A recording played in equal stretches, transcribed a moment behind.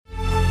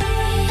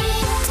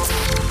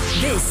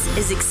This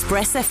is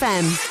Express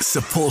FM.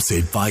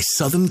 Supported by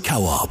Southern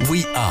Co-op.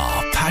 We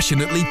are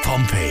passionately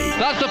Pompey.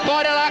 That's the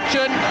final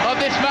action of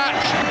this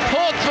match.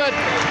 Portsmouth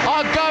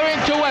are going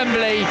to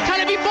Wembley. Can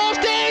it be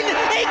forced in?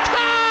 It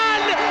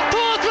can!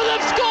 Portsmouth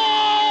have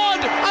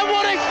scored! And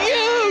what a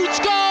huge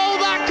goal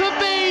that could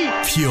be!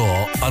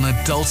 Pure,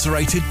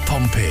 unadulterated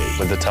Pompey.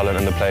 With the talent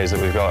and the players that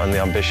we've got and the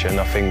ambition,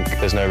 I think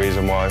there's no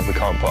reason why we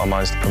can't put our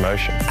minds to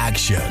promotion.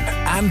 Action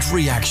and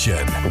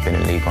reaction. We've been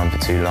in League One for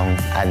too long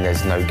and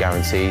there's no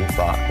guarantee,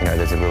 but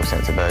there's a real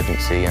sense of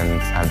urgency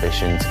and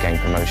ambition to gain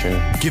promotion.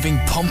 Giving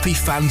Pompey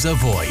fans a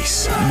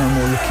voice. No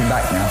more looking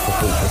back now for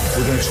football.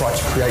 We're going to try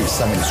to create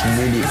something that's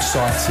really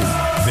exciting.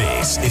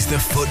 This is the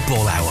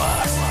Football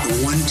Hour.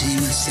 The one team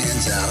that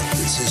stands out,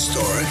 that's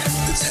historic,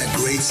 that's had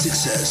great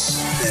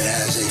success, that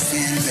has a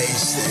fan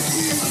base that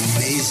is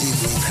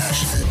amazingly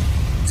passionate.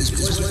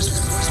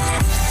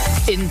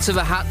 Into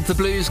the hat the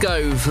Blues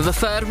go for the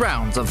third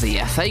round of the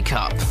FA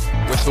Cup.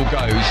 Whistle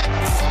goes,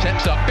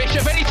 steps up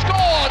Bishop and he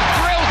scores!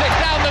 Drills it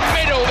down the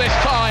middle this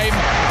time.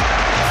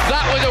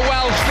 That was a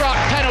well-struck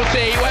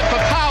penalty. Went for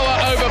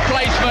power over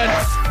placement.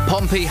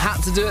 Pompey had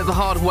to do it the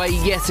hard way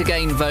yet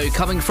again, though,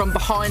 coming from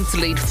behind to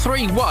lead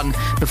 3-1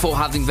 before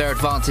having their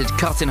advantage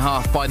cut in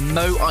half by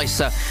Mo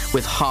Issa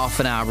with half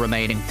an hour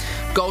remaining.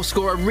 Goal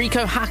scorer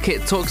Rico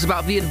Hackett talks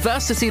about the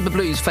adversity the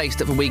Blues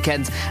faced at the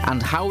weekend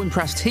and how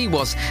impressed he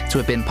was to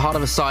have been part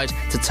of a side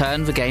to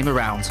turn the game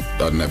around.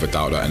 I'd never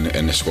doubt that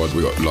in the squad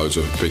we got loads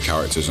of big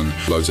characters and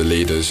loads of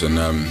leaders, and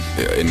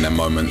in them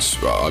moments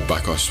I'd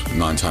back us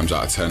 9 times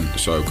out of 10.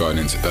 So going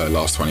into the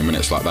last 20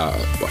 minutes like that,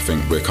 I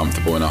think we're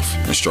comfortable enough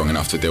and strong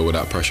enough to deal with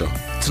that pressure.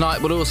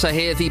 Tonight we'll also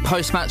hear the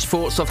post-match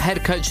thoughts of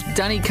head coach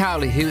Danny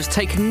Cowley, who's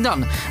taken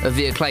none of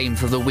the acclaim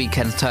for the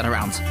weekend's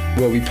turnaround.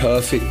 Were we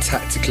perfect?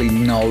 Tactically,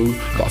 no.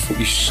 But I thought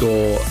you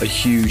saw a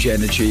huge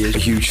energy, a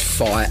huge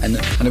fight and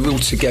a real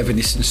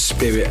togetherness and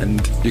spirit,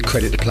 and you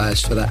credit the players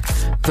for that.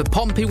 The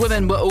Pompey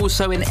women were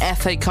also in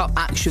FA Cup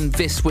action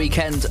this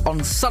weekend.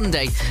 On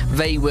Sunday,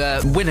 they were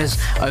winners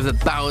over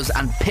Bowers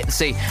and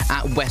Pitsea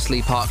at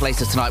Wesley Park.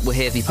 Later tonight, we'll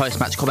hear the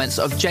post-match comments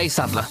of Jay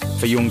Sadler.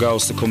 For young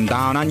girls to come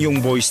down and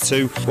young boys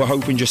too, we're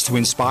hoping just to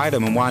inspire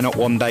them, and why not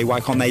one day, why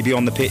can't they be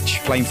on the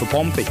pitch playing for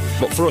Pompey?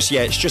 But for us,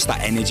 it's just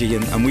that energy,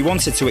 and we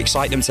wanted to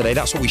excite them today.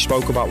 That's what we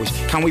spoke about, was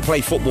can we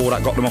play football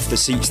that got them off the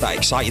seats, that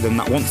excited them,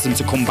 that wants them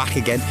to come back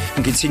again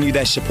and continue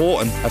their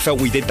support, and I felt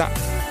we did that.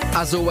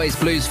 As always,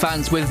 Blues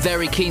fans, we're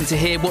very keen to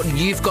hear what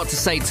you've got to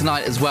say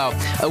tonight as well.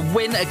 A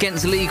win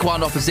against League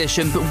One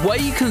opposition, but were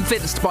you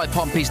convinced by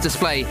Pompey's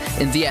display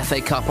in the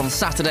FA Cup on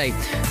Saturday?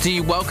 Do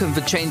you welcome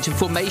the change in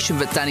formation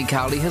that Danny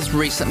Cowley has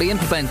recently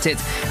implemented?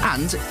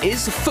 And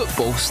is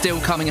football still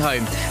coming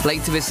home?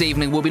 Later this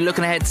evening, we'll be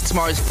looking ahead to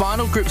tomorrow's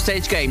final group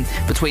stage game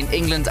between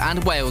England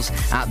and Wales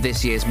at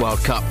this year's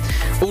World Cup.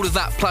 All of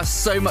that plus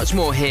so much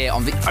more here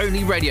on the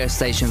only radio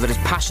station that is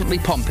passionately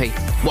Pompey.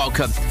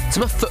 Welcome to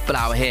the Football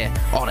Hour here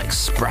on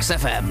Express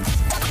FM.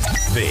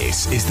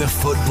 This is the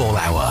Football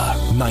Hour,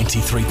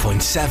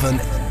 93.7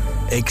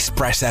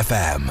 Express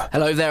FM.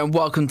 Hello there and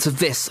welcome to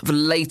this, the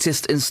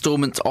latest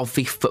instalment of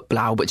the Football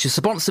Hour, which is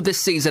sponsored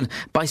this season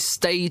by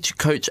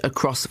Stagecoach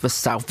across the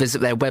South. Visit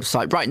their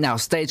website right now,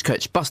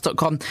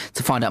 stagecoachbus.com,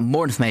 to find out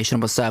more information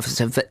on the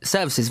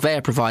services they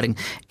are providing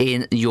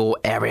in your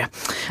area.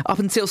 Up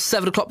until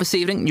 7 o'clock this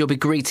evening, you'll be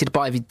greeted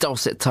by the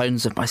dulcet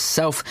tones of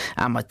myself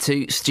and my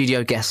 2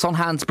 studio guests on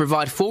hand to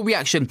provide full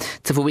reaction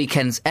to the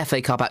weekend's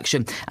FA Cup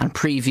action and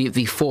preview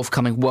the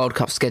forthcoming World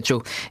Cup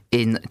schedule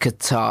in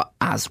Qatar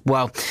as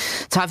well.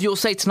 To have your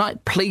say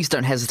tonight, please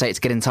don't hesitate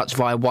to get in touch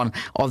via one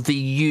of the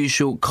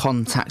usual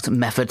contact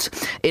methods.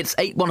 It's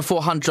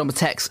 81400 on the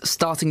text,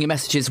 starting your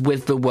messages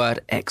with the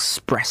word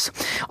Express.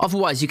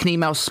 Otherwise, you can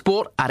email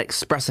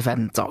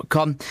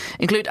sport@expressfm.com,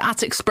 include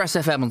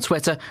 @ExpressFM on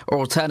Twitter, or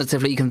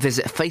alternatively, you can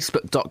visit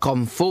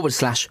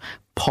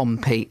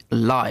facebook.com/Pompey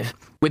Live.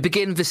 We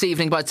begin this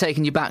evening by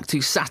taking you back to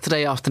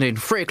Saturday afternoon,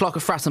 3 o'clock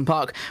at Fratton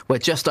Park, where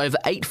just over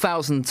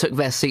 8,000 took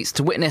their seats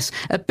to witness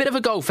a bit of a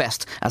goal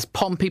fest as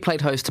Pompey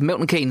played host to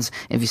Milton Keynes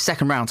in the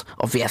second round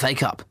of the FA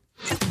Cup.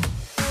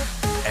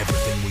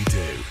 Everything we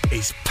do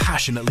is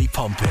passionately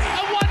Pompey.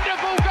 A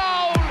wonderful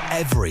goal!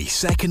 Every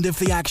second of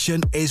the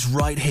action is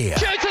right here.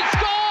 Shoots and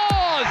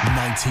scores!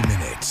 90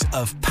 minutes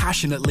of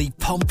passionately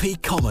Pompey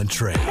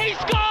commentary. He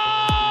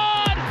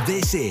scored!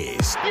 This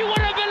is... You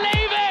wouldn't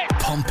believe it!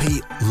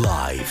 Pompey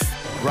Live.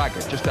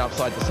 Raggett just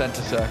outside the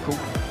centre circle,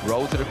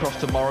 rolls it across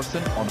to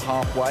Morrison on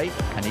halfway,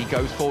 and he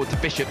goes forward to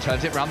Bishop,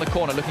 turns it round the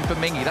corner looking for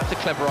Mingy. That's a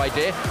clever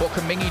idea. What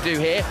can Mingy do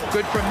here?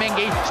 Good from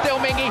Mingy, still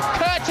Mingy,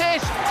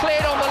 Curtis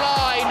cleared on the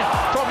line,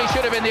 probably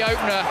should have been the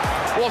opener,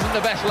 wasn't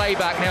the best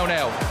layback,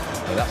 0-0.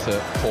 That's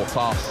a poor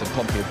pass and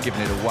Pompey have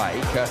given it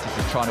away. Curtis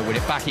is trying to win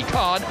it back, he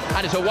can't,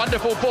 and it's a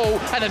wonderful ball,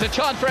 and there's a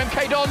chance for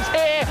MK Dons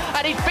here,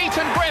 and he's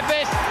beaten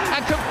Griffiths,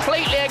 and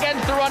completely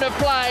against the run of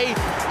play,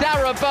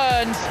 Darragh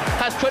Burns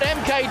has put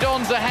MK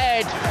Dons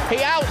ahead.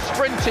 He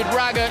out-sprinted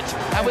Raggett,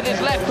 and with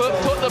his left foot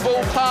put the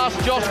ball past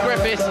Josh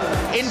Griffiths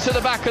into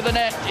the back of the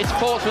net. It's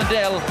Portsmouth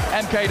 0,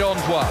 MK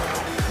Dons 1.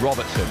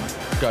 Robertson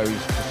goes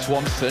to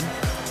Swanson,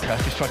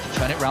 Curtis tries to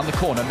turn it round the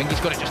corner. Mingy's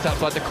got it just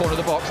outside the corner of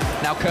the box.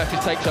 Now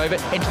Curtis takes over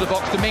into the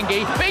box to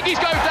Mingy. Mingy's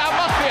goes down.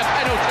 Must be a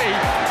penalty.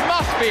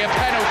 Must be a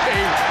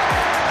penalty.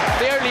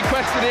 The only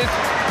question is,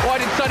 why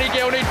did Sonny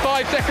Gill need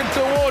 5 seconds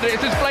to award it?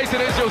 It's as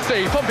blatant as you'll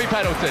see. Pompey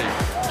penalty.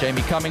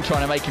 Jamie Cumming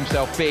trying to make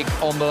himself big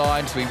on the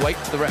line, so we wait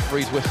for the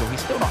referee's whistle.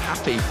 He's still not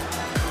happy.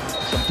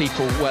 Some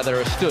people where they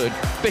are stood.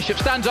 Bishop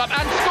stands up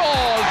and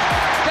scores!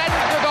 Sends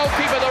the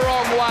goalkeeper the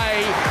wrong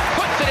way,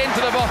 puts it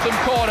into the bottom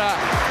corner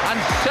and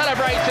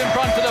celebrates in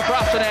front of the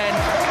Fratton end.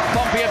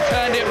 Pompey have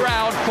turned it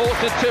round,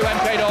 4-2,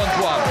 MK Dons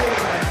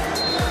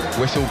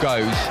 1. Whistle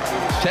goes,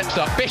 steps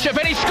up Bishop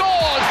and he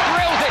scores!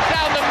 Drills it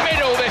down the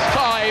middle this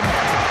time.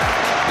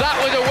 That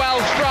was a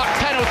well-struck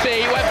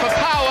penalty, went for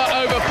power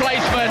over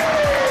placement.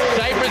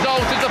 Same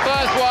result as the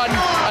first one,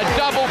 a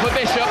double for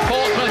Bishop,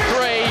 Portsmouth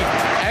 3,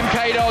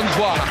 MK Dons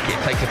 1.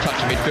 Hackett takes a touch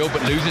of midfield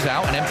but loses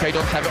out, and MK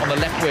Dons have it on the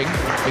left wing,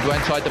 midway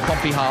inside the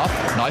Pompey half.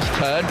 Nice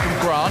turn from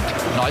Grant,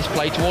 nice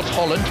play towards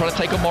Holland, trying to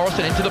take on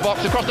Morrison into the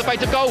box, across the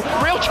face of goal,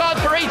 real chance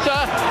for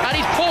Ita, and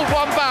he's pulled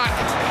one back.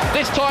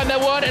 This time there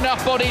weren't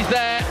enough bodies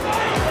there,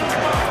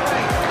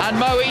 and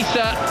Mo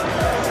Issa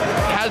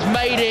has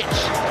made it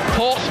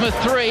Portsmouth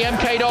 3,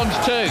 MK Dons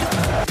 2.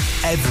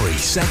 Every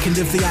second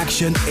of the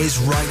action is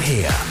right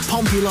here.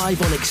 Pompey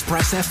Live on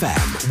Express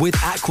FM with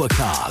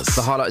Aquacars.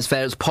 The highlights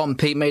there as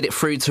Pompey made it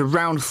through to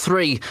round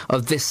 3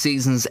 of this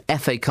season's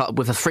FA Cup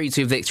with a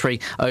 3-2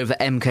 victory over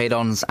MK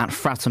Dons at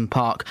Fratton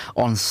Park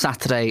on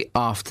Saturday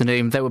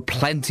afternoon. There were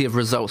plenty of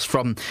results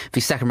from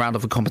the second round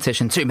of the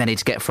competition, too many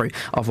to get through,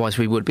 otherwise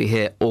we would be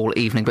here all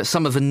evening. But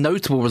some of the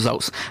notable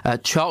results,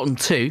 Charlton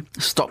 2,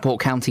 Stockport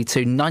County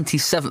 2,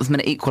 97th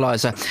minute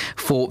equaliser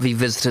for the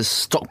visitors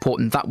Stockport,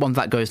 and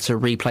that goes to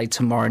replay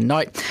tomorrow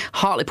night.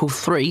 Hartlepool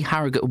 3,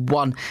 Harrogate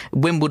 1,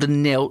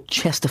 Wimbledon 0,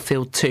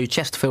 Chesterfield 2.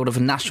 Chesterfield of the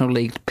National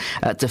League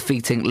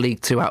defeating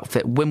League 2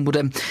 outfit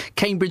Wimbledon.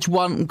 Cambridge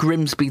 1,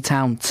 Grimsby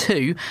Town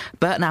 2,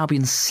 Burton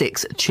Albion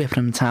 6,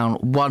 Chippenham Town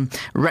 1,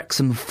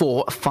 Wrexham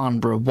 4,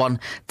 Farnborough 1,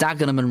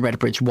 Dagenham and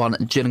Redbridge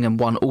 1, Gillingham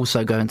 1,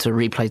 also going to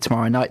replay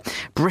tomorrow night.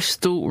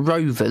 Bristol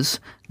Rovers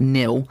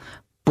 0,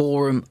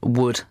 Boreham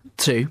Wood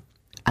 2.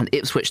 And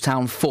Ipswich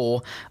Town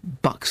 4,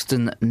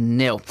 Buxton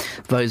 0.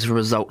 Those are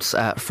results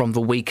from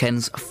the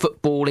weekend's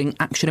footballing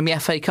action in the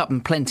FA Cup,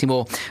 and plenty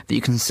more that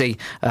you can see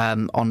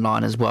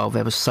online as well.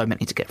 There were so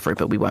many to get through,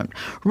 but we won't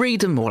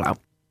read them all out.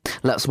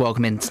 Let's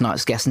welcome in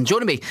tonight's guest, and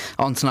joining me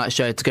on tonight's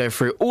show to go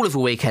through all of the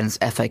weekend's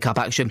FA Cup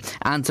action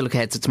and to look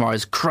ahead to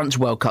tomorrow's Crunch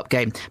World Cup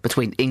game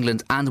between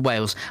England and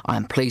Wales, I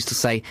am pleased to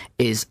say,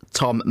 is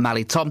Tom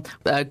Malley. Tom,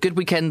 good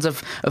weekend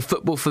of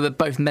football for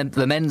both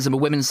the men's and the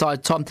women's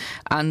side, Tom,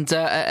 and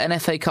an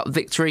FA Cup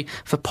victory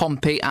for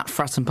Pompey at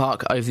Fratton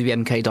Park over the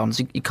MK Dons.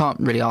 You can't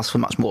really ask for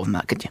much more than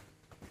that, could you?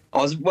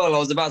 I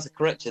was about to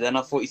correct you then.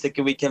 I thought you said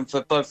good weekend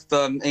for both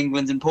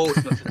England and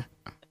Portsmouth.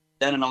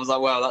 Then, and I was like,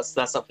 well,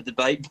 that's up for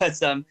debate.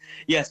 But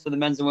yes, for the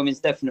men's and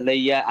women's, definitely,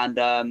 yeah. And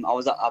I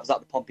was at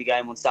the Pompey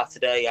game on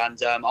Saturday, and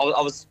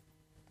I was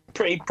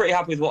pretty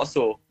happy with what I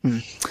saw.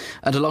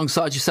 And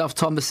alongside yourself,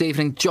 Tom, this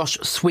evening, Josh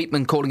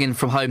Sweetman calling in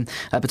from home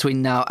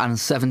between now and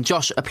 7.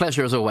 Josh, a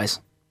pleasure as always.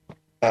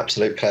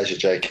 Absolute pleasure,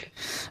 Jake.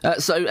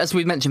 So, as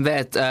we mentioned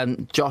there,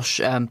 Josh,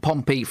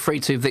 Pompey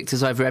 3-2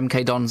 victors over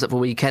MK Dons at the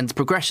weekend.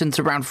 Progression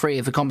to round 3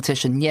 of the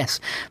competition, yes,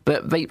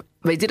 but they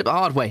did it the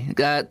hard way,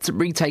 to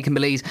retaking the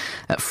lead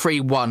at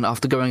 3-1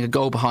 after going a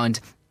goal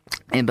behind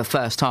in the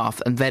first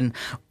half and then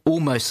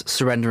almost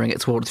surrendering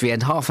it towards the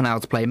end. Half an hour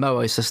to play,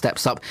 Mo Issa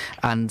steps up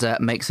and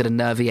makes it a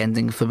nervy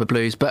ending for the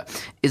Blues.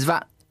 But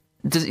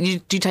do you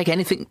take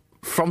anything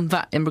from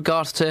that in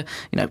regards to,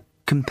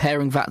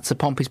 comparing that to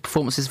Pompey's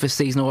performances this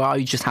season, or are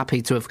you just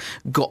happy to have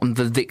gotten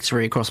the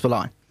victory across the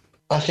line?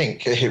 I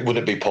think it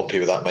wouldn't be Pompey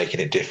without making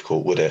it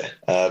difficult, would it?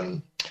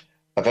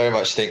 I very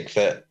much think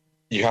that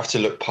you have to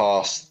look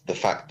past the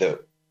fact that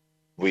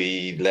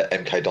we let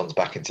MK Dons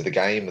back into the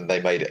game and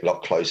they made it a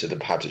lot closer than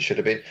perhaps it should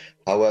have been.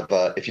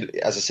 However, if you,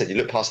 as I said, you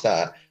look past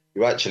that,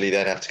 you actually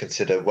then have to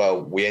consider,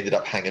 well, we ended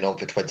up hanging on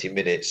for 20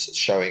 minutes,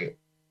 showing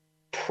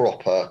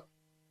proper,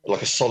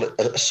 like a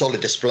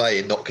solid display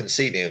and not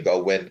conceding a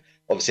goal when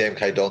obviously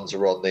MK Dons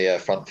are on the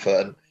front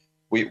foot and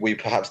we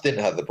perhaps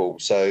didn't have the ball.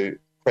 So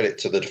credit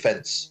to the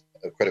defence,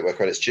 credit where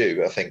credit's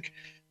due. I think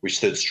we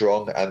stood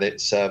strong, and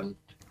it's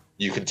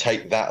you can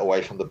take that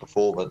away from the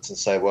performance and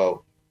say,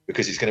 well,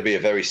 because it's going to be a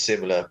very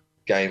similar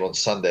game on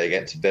Sunday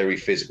against a very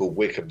physical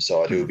Wickham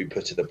side who will be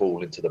putting the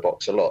ball into the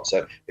box a lot.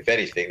 So if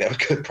anything, that was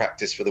good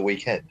practice for the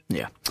weekend.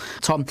 Yeah.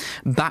 Tom,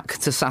 back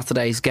to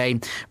Saturday's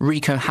game.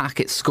 Rico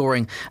Hackett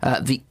scoring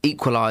the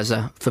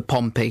equaliser for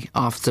Pompey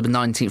after the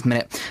 19th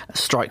minute. A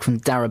strike from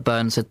Dara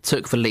Burns had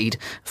took the lead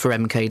for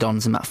MK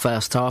Dons in that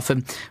first half.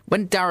 And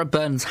when Dara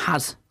Burns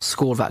had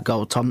scored that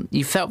goal, Tom,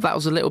 you felt that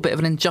was a little bit of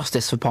an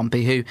injustice for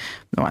Pompey, who,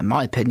 in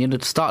my opinion,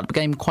 had started the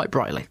game quite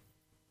brightly.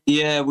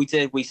 Yeah, we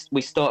did. We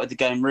started the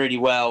game really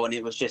well, and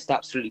it was just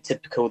absolutely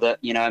typical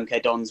that,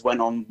 MK Dons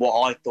went on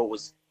what I thought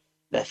was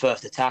their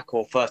first attack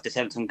or first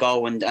attempt on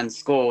goal and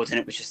scored, and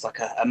it was just like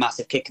a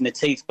massive kick in the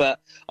teeth. But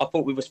I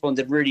thought we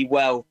responded really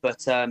well.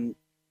 But,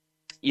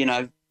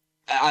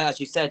 as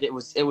you said, it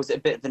was a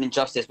bit of an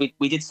injustice.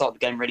 We did start the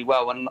game really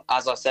well, and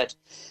as I said,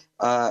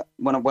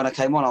 when I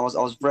came on, I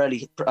was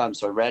very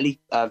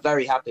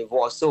happy with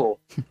what I saw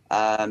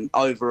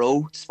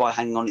overall, despite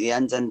hanging on at the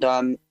end,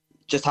 and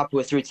just happy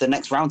we're through to the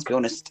next round, to be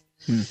honest.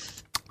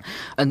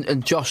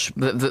 And Josh,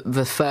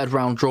 the third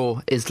round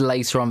draw is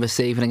later on this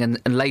evening, and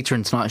later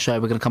in tonight's show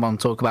we're going to come on and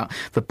talk about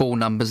the ball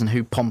numbers and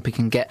who Pompey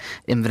can get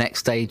in the next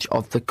stage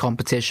of the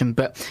competition.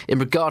 But in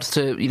regards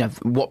to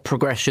what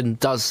progression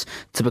does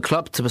to the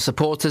club, to the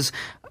supporters,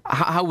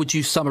 how would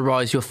you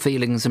summarise your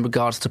feelings in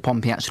regards to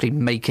Pompey actually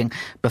making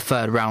the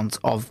third round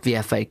of the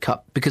FA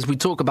Cup? Because we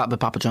talk about the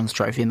Papa John's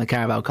Trophy and the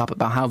Carabao Cup,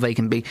 about how they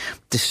can be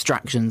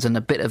distractions and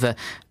a bit of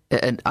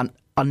an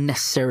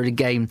unnecessary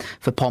game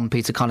for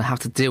Pompey to kind of have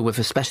to deal with,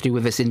 especially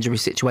with this injury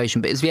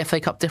situation. But is the FA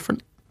Cup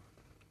different?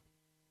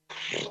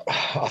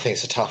 I think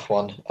it's a tough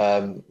one.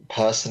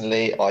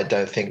 Personally, I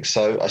don't think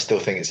so. I still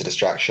think it's a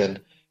distraction.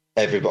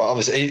 Everybody,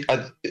 obviously,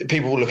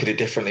 people will look at it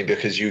differently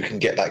because you can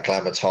get that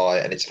glamour tie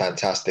and it's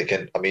fantastic.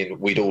 And I mean,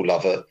 we'd all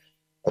love a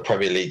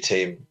Premier League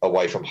team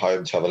away from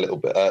home to have a little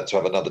bit, to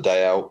have another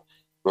day out,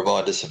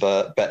 remind us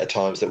of better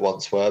times that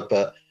once were.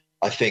 But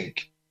I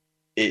think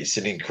it's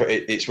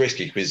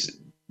risky because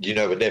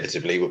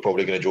inevitably we're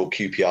probably going to draw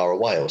QPR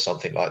away or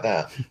something like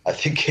that. I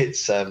think it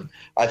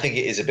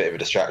is a bit of a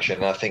distraction,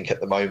 and I think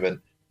at the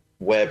moment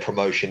where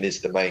promotion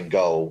is the main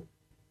goal,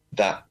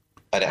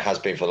 and it has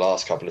been for the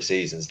last couple of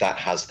seasons, that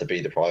has to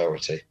be the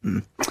priority.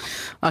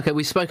 OK,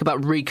 we spoke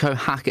about Rico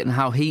Hackett and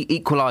how he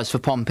equalised for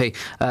Pompey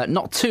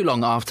not too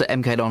long after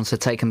MK Dons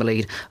had taken the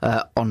lead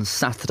on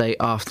Saturday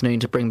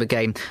afternoon to bring the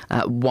game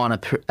one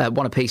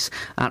apiece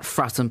at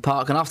Fratton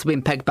Park. And after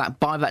being pegged back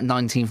by that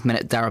 19th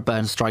minute Darragh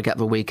Burns strike at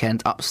the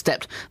weekend, up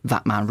stepped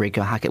that man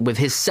Rico Hackett with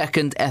his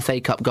second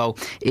FA Cup goal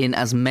in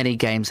as many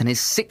games and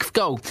his sixth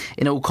goal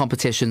in all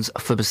competitions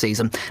for the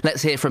season.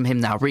 Let's hear from him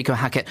now. Rico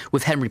Hackett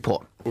with Henry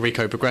Port.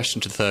 Rico,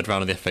 progression to the third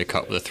round of the FA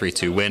Cup with a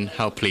 3-2 win.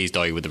 How pleased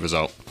are you with the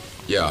result?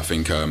 Yeah, I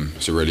think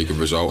it's a really good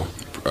result.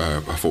 I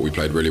thought we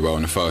played really well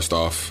in the first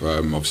half.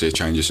 Obviously a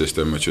change of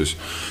system, which was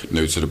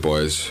new to the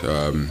boys.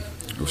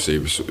 Obviously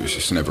it's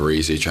just never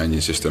easy,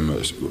 changing system.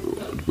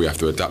 We have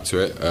to adapt to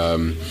it.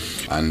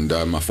 And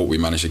I thought we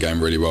managed the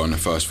game really well in the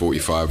first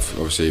 45.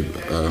 Obviously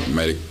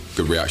made a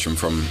good reaction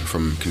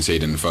from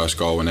conceding the first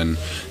goal, and then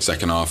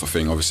second half I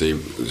think obviously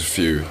there's a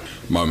few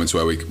moments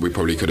where we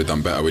probably could have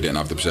done better. We didn't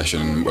have the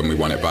possession, and when we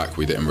won it back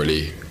we didn't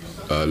really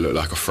look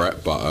like a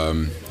threat, but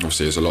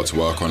obviously there's a lot to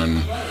work on,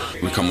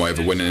 and we come away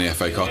with a win in the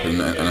FA Cup,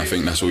 and I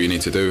think that's all you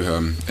need to do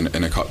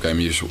in a cup game.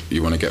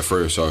 You want to get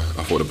through, so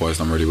I thought the boys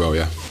done really well.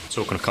 Yeah.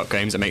 Talking of cup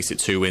games, it makes it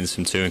 2 wins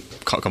from 2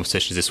 cup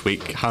competitions this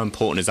week. How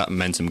important is that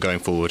momentum going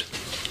forward?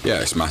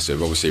 Yeah, it's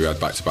massive. Obviously we had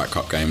back-to-back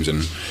cup games,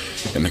 and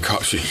in the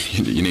cups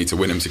you need to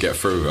win them to get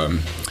through.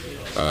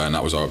 And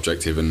that was our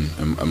objective,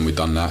 and we've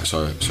done that.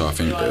 So I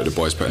think the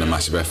boys put in a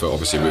massive effort.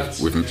 Obviously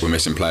we're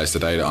missing players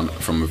today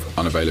from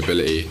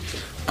unavailability,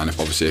 and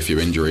obviously a few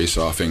injuries.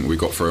 So I think we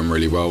got through them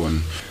really well, and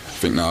I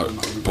think now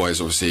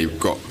boys obviously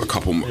got a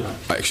couple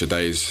extra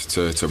days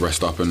to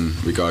rest up, and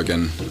we go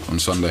again on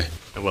Sunday.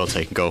 A well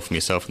taken goal from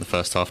yourself in the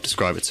first half.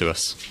 Describe it to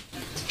us.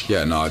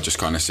 Yeah, no, I just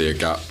kind of see a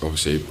gap.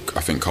 Obviously,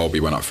 I think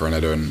Colby went up for an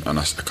header, and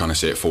I kind of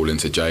see it fall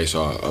into Jay,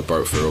 so I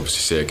broke through,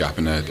 obviously see a gap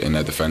in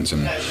their defence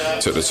and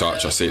took the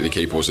touch. I see the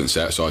keeper wasn't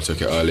set, so I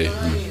took it early,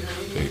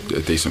 and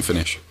a decent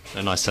finish.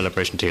 A nice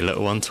celebration to your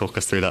little one. Talk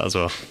us through that as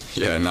well.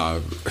 Yeah,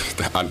 no,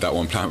 I had that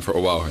one planned for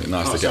a while.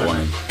 Nice to get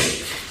one in.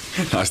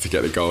 Nice to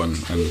get the goal and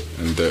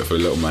do it for the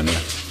little man, yeah.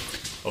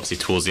 Obviously,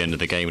 towards the end of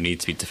the game, we need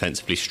to be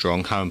defensively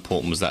strong. How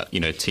important was that,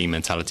 team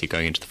mentality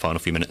going into the final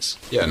few minutes?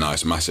 Yeah, no,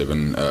 it's massive,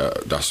 and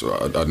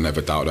I'd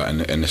never doubt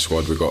that. In the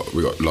squad, we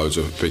got loads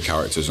of big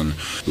characters and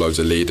loads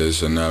of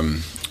leaders, and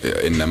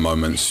in them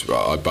moments,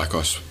 I'd back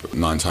us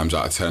 9 times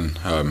out of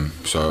 10.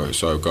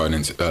 So going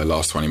into the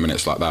last 20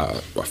 minutes like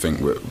that, I think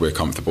we're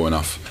comfortable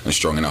enough and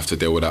strong enough to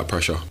deal with that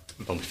pressure.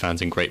 Pompey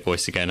fans in great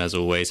voice again, as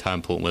always. How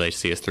important were they to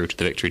see us through to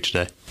the victory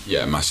today?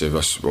 Yeah, massive.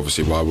 That's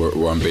obviously why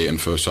we're unbeaten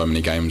for so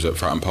many games at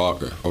Fratton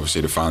Park.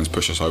 Obviously the fans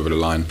push us over the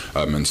line,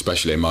 and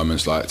especially in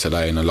moments like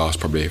today, in the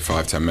last probably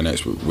 5-10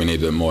 minutes, we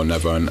needed them more than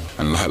ever,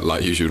 and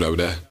like usual they were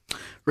there.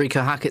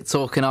 Rico Hackett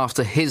talking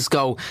after his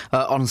goal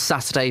on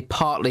Saturday,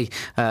 partly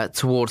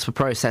towards the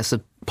process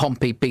of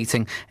Pompey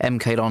beating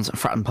MK Dons at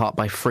Fratton Park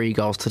by 3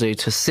 goals to 2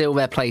 to seal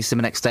their place in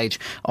the next stage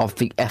of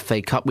the FA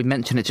Cup. We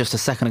mentioned it just a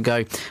second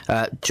ago.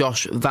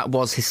 Josh, that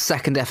was his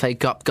second FA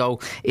Cup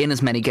goal in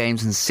as many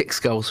games, and 6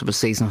 goals for the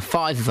season.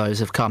 5 of those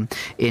have come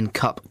in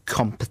cup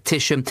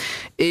competition.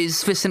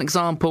 Is this an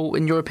example,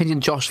 in your opinion,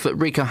 Josh, that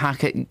Rico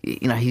Hackett,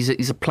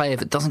 he's a player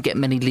that doesn't get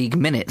many league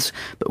minutes,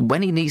 but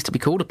when he needs to be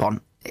called upon,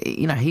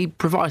 he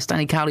provides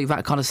Danny Cowley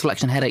that kind of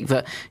selection headache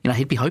that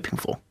he'd be hoping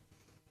for?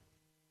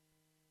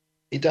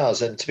 He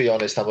does, and to be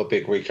honest, I'm a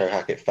big Rico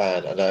Hackett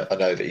fan. I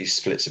know that he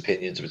splits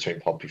opinions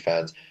between Pompey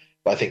fans,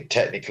 but I think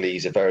technically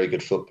he's a very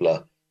good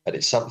footballer, and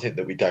it's something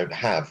that we don't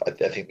have. I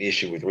think the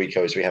issue with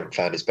Rico is we haven't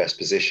found his best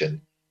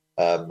position,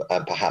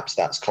 and perhaps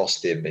that's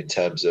cost him in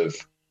terms of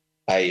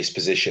his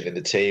position in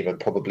the team and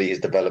probably his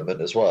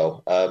development as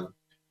well.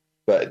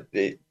 but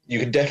you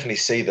can definitely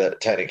see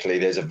that technically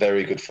there's a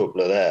very good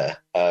footballer there.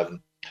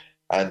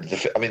 And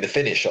the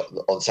finish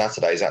on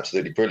Saturday is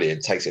absolutely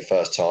brilliant. Takes it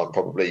first time.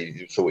 Probably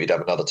you thought he'd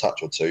have another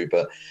touch or two,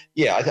 but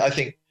yeah, I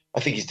think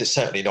he's just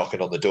certainly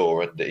knocking on the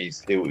door, and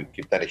he'll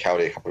give Danny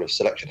Cowley a couple of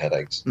selection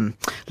headaches.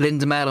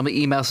 Linda Mail on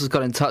the emails has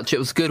got in touch. It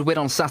was a good win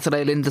on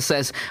Saturday, Linda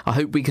says. I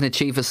hope we can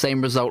achieve the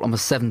same result on the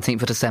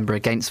 17th of December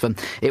against them.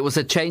 It was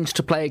a change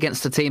to play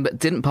against a team that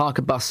didn't park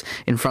a bus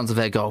in front of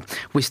their goal.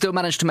 We still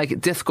managed to make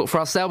it difficult for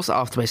ourselves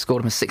after they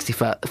scored in the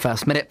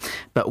 61st minute,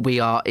 but we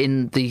are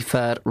in the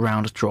third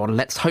round draw.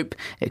 Let's hope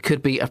it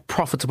could be a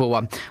profitable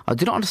one. I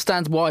do not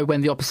understand why,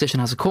 when the opposition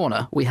has a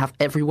corner, we have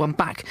everyone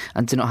back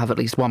and do not have at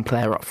least one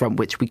player up front,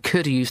 which we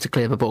could use to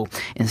clear the ball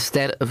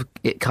instead of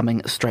it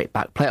coming straight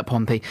back. Play up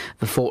Pompey.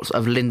 The thoughts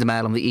of Linda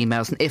Mail on the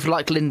emails. And if,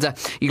 like Linda,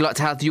 you'd like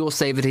to have your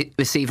say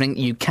this evening,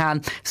 you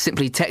can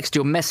simply text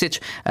your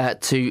message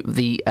to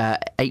the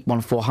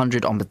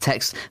 81400 on the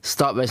text.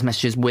 Start those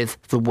messages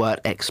with the word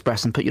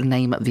Express and put your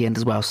name at the end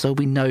as well, so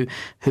we know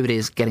who it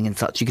is getting in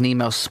touch. You can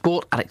email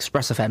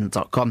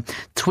sport@expressfm.com,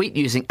 tweet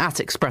using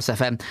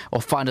 @expressfm,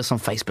 or find us on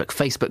Facebook,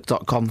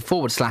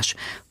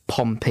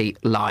 facebook.com/Pompey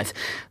Live.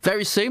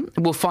 Very soon,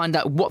 we'll find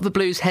out what the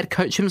Blues head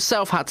coach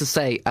himself had to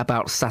say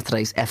about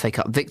Saturday's FA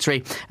Cup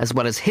victory, as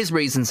well as his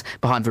reasons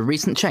behind the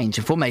recent change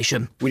in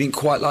formation. We didn't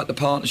quite like the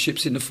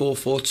partnerships in the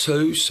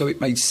 4-4-2, so it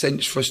made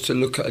sense for us to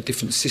look at a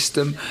different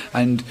system.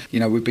 And,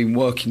 we've been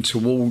working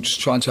towards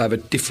trying to have a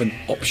different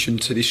option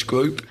to this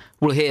group.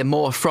 We'll hear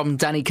more from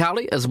Danny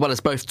Cowley, as well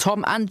as both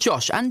Tom and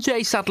Josh and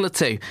Jay Sadler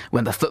too,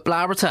 when the Football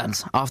Hour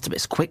returns after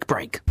this quick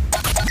break.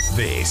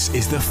 This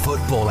is the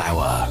Football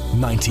Hour,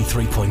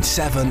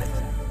 93.7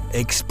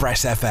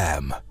 Express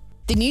FM.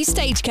 The new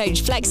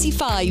Stagecoach Flexi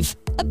 5,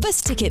 a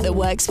bus ticket that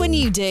works when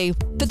you do,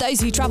 for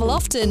those who travel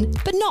often,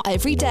 but not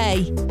every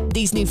day.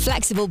 These new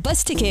flexible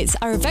bus tickets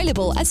are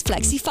available as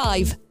Flexi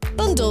 5,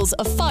 bundles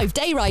of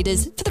 5-day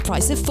riders for the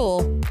price of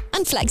 4,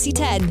 and Flexi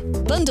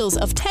 10, bundles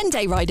of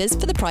 10-day riders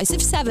for the price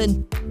of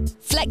 7.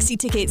 Flexi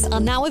tickets are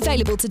now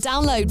available to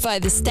download via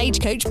the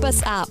Stagecoach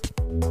Bus app.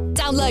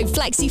 Download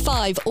Flexi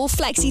 5 or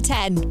Flexi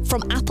 10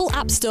 from Apple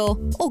App Store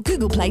or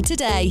Google Play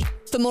today.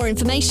 For more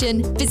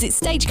information, visit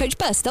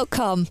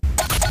stagecoachbus.com.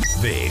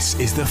 This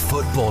is the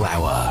Football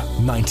Hour,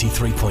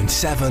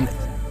 93.7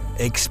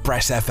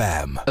 Express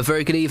FM. A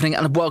very good evening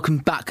and welcome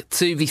back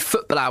to the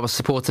Football Hour,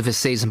 supported this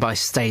season by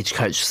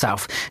Stagecoach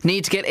South.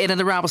 Need to get in and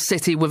around the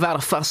city without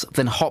a fuss?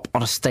 Then hop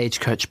on a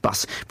Stagecoach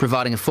bus,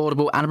 providing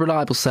affordable and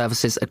reliable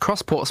services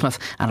across Portsmouth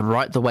and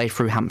right the way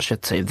through Hampshire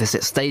too.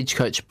 Visit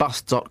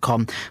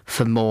stagecoachbus.com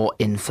for more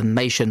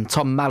information.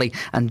 Tom Malley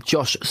and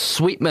Josh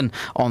Sweetman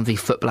on the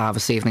Football Hour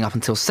this evening up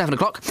until 7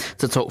 o'clock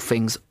to talk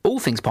all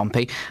things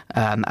Pompey,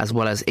 as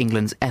well as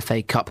England's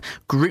FA Cup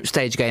group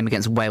stage game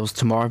against Wales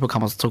tomorrow. We'll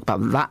come on to talk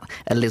about that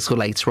a little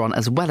later on,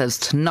 as well as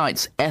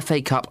tonight's FA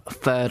Cup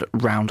third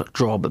round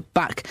draw. But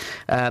back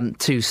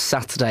to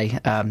Saturday,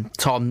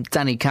 Tom,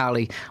 Danny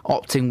Cowley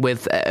opting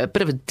with a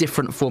bit of a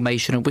different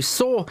formation, and we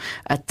saw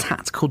a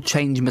tactical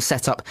change in the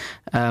setup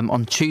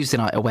on Tuesday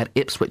night away at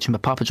Ipswich in the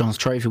Papa John's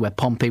Trophy, where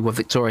Pompey were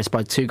victorious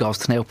by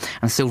 2-0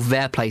 and still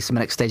their place in the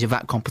next stage of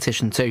that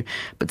competition too.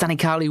 But Danny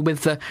Cowley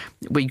with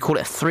we call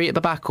it a 3 at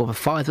the back or a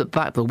 5 at the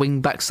back, the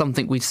wing back,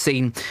 something we've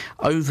seen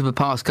over the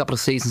past couple of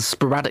seasons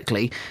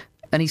sporadically.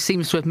 And he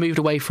seems to have moved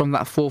away from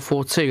that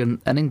 4-4-2,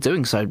 and in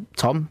doing so,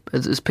 Tom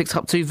has picked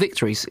up 2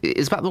 victories.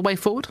 Is that the way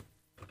forward?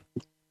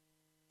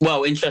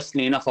 Well,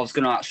 interestingly enough, I was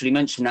going to actually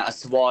mention that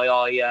as to why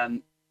I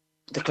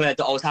declared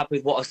that I was happy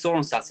with what I saw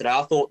on Saturday.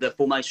 I thought the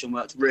formation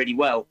worked really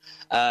well.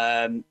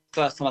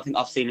 First time I think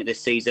I've seen it this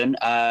season.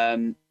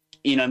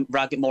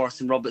 Raggett,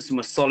 Morris and Robertson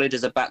were solid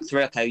as a back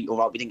three. Okay, all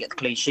right, we didn't get the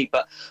clean sheet,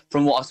 but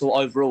from what I saw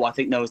overall, I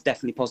think there was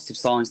definitely positive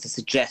signs to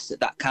suggest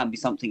that can be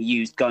something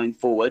used going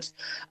forward.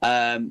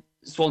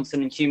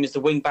 Swanson and Hume as the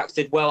wing backs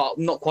did well.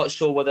 I'm not quite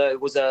sure whether it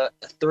was a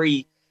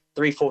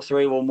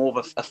 3-4-3 or more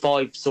of a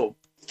 5-3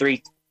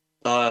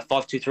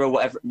 5-2-3 or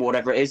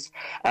whatever it is.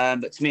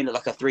 But to me, it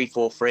looked like a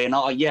 3-4-3. And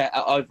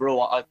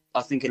overall,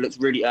 I think it looks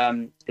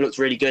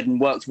really good and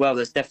worked well.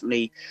 There's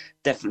definitely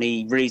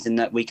reason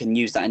that we can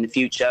use that in the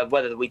future.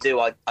 Whether we do,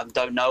 I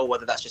don't know.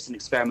 Whether that's just an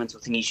experimental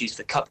thing he's used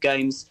for cup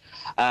games.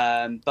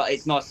 But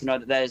it's nice to know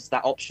that there's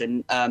that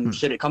option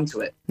should it come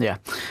to it. Yeah.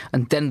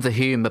 And Denver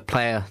Hume, a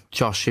player,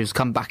 Josh, who's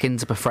come back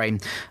into the frame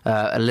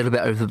a little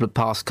bit over the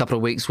past couple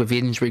of weeks with the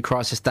injury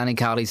crisis Danny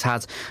Cowley's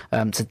had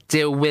to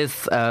deal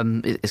with.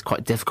 It's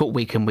quite difficult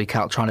week in, week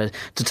out, trying to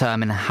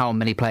determine how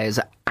many players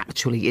are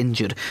actually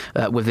injured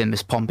within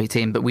this Pompey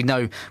team. But we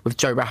know with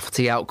Joe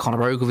Rafferty out,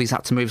 Conor Ogilvy's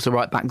had to move to the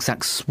right back.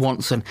 Zach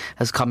Swanson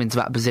has come into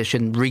that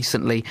position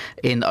recently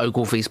in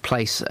Ogilvy's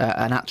place,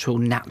 an actual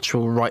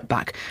natural right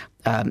back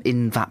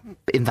in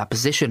that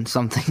position,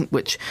 something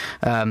which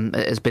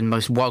has been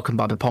most welcomed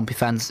by the Pompey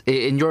fans.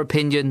 In your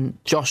opinion,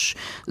 Josh,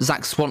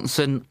 Zach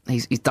Swanson,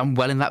 he's done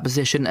well in that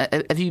position.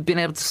 Have you been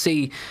able to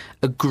see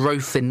a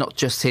growth in not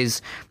just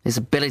his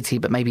ability,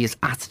 but maybe his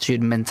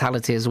attitude and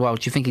mentality as well?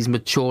 Do you think he's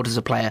matured as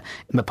a player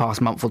in the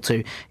past month or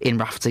two in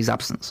Rafferty's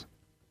absence?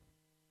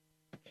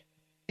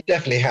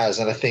 Definitely has,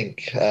 and I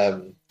think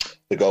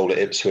the goal at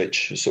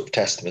Ipswich was sort of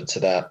testament to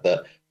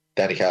that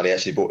Danny Cowley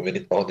actually brought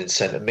him on in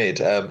centre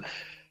mid.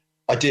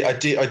 I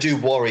do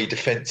worry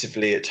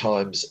defensively at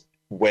times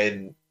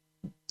when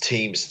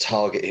teams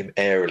target him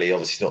aerially.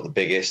 Obviously, he's not the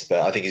biggest,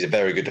 but I think he's a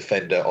very good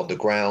defender on the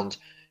ground.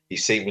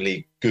 He's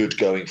seemingly good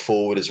going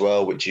forward as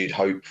well, which you'd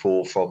hope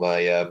for from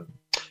a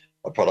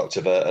product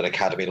of an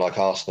academy like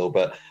Arsenal.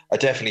 But I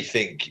definitely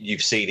think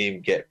you've seen him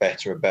get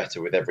better and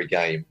better with every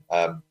game.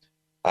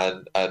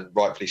 And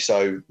rightfully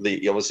so.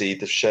 Obviously,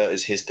 the shirt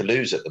is his to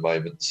lose at the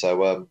moment.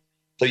 So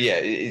yeah,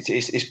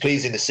 it's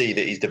pleasing to see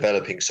that he's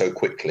developing so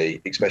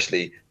quickly,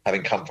 especially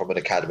having come from an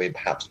academy and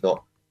perhaps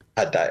not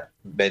had that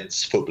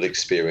men's football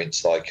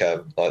experience like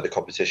the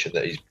competition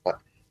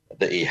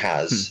that he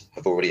has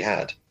have already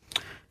had.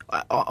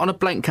 On a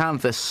blank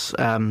canvas,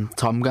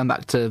 Tom, going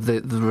back to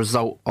the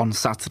result on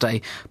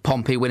Saturday,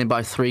 Pompey winning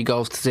by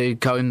 3-2,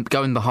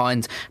 going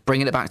behind,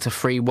 bringing it back to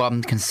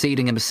 3-1,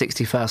 conceding in the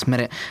 61st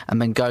minute,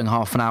 and then going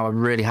half an hour,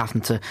 really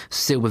having to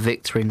seal the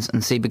victory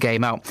and see the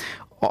game out.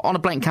 On a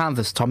blank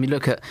canvas, Tom, you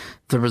look at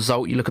the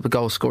result, you look at the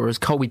goal scorers,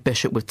 Colby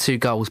Bishop with 2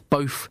 goals,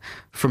 both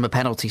from a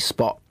penalty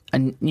spot.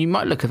 And you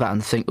might look at that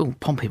and think, oh,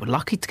 Pompey were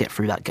lucky to get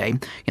through that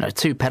game.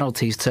 2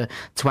 penalties to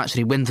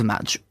actually win the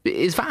match.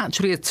 Is that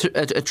actually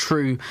a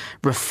true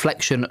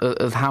reflection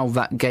of how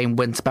that game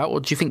went about? Or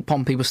do you think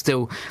Pompey was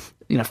still,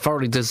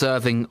 thoroughly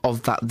deserving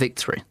of that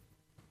victory?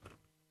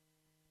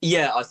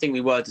 Yeah, I think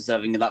we were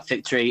deserving of that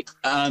victory.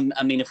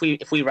 I mean, if we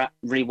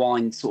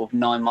rewind sort of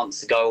 9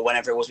 months ago, or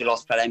whenever it was we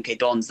last played MK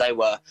Dons, they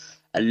were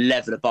a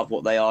level above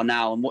what they are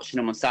now. And watching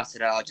them on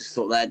Saturday, I just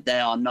thought that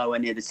they are nowhere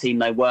near the team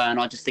they were. And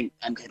I just think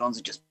MK Dons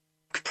are just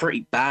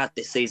pretty bad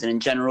this season in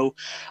general.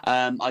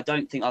 I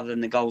don't think, other than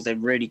the goals,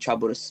 they've really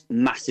troubled us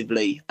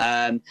massively.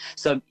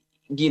 So,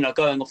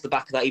 going off the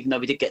back of that, even though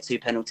we did get 2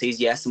 penalties,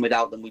 yes, and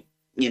without them, we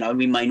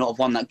may not have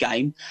won that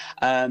game.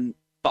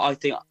 But I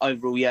think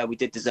overall, yeah, we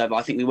did deserve it.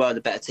 I think we were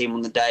the better team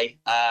on the day.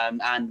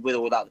 And with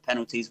or without the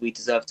penalties, we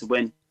deserved to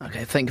win.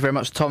 OK, thank you very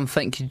much, Tom.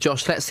 Thank you,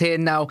 Josh. Let's hear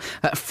now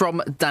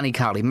from Danny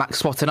Cowley. Max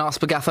Swatton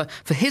asked the gaffer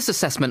for his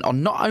assessment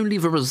on not only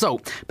the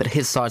result, but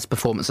his side's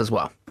performance as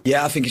well.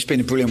 Yeah, I think it's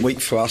been a brilliant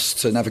week for us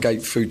to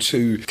navigate through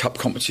 2 cup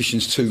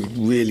competitions, 2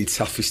 really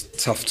tough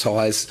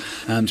ties,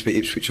 to beat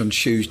Ipswich on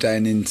Tuesday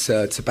and then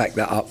to back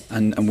that up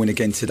and win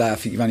again today. I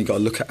think you've only got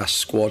to look at our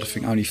squad. I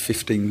think only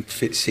 15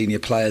 fit senior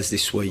players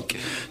this week.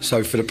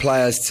 So for the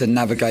players to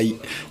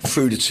navigate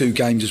through the 2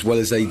 games as well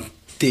as they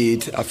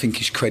did, I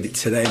think is credit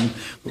to them.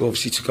 We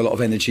obviously took a lot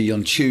of energy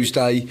on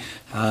Tuesday.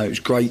 It was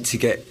great to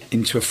get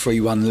into a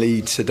 3-1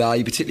 lead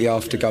today, particularly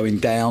after going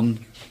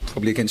down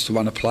probably against the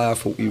runner play. I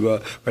thought we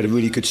had a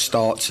really good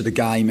start to the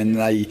game, and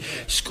they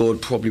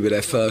scored probably with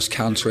their first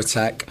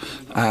counter-attack.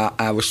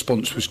 Our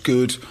response was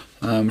good.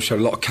 Showed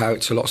a lot of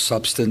character, a lot of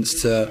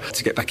substance to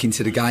get back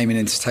into the game and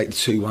then to take the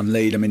 2-1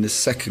 lead. I mean, the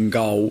second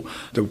goal,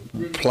 the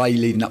play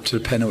leading up to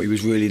the penalty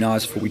was really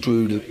nice. I thought we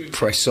drew the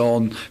press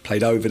on,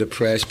 played over the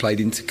press, played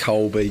into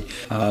Colby,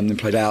 then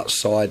played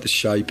outside the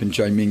shape, and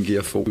Joe Mingy,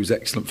 I thought, was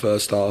excellent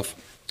first half.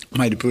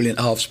 Made a brilliant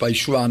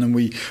half-space run, and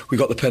we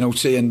got the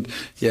penalty, and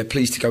yeah,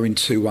 pleased to go in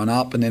 2-1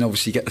 up, and then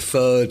obviously get the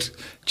third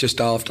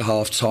just after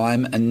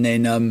half-time, and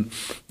then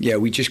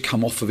we just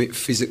come off of it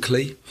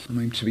physically. I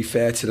mean, to be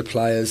fair to the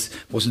players,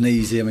 it wasn't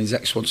easy. I mean,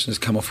 Zach Swanson has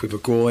come off with a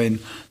groin.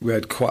 We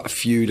had quite a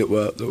few that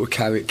were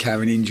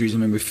carrying injuries. I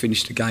mean, we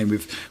finished the game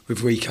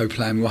with Rico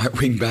playing right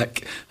wing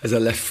back as a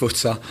left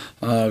footer,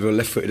 a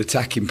left-footed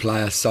attacking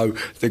player. So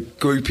the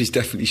group is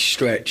definitely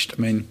stretched.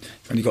 I mean,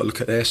 you've only got to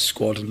look at their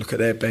squad and look at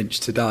their bench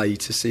today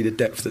to see the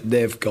depth that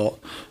they've got.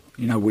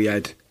 We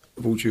had,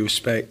 with all due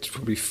respect,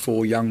 probably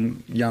 4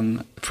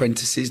 young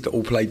apprentices that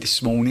all played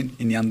this morning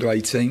in the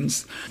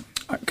under-18s,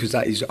 because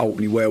that is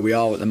ultimately where we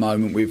are at the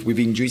moment with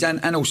injuries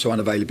and also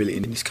unavailability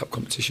in this cup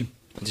competition.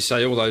 As you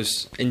say, all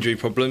those injury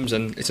problems,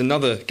 and it's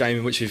another game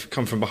in which you've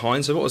come from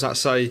behind. So what does that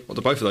say, what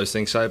do both of those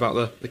things say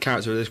about the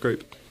character of this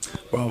group?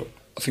 Well,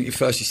 I think it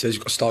firstly says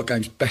you've got to start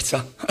games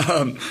better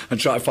and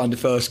try to find the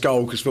first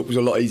goal, because football's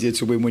a lot easier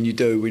to win when you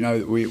do. We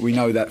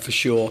know that for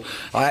sure.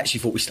 I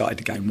actually thought we started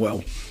the game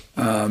well.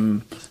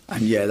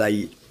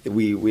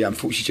 We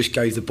unfortunately just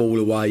gave the ball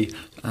away,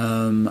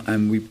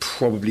 and we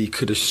probably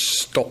could have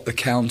stopped the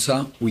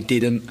counter. We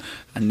didn't,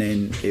 and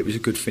then it was a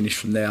good finish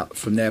from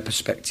their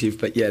perspective.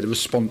 But yeah, the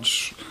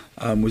response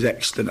was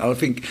excellent. I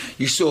think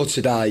you saw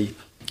today,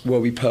 were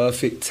we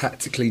perfect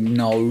tactically?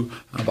 No,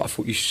 but I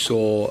thought you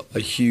saw a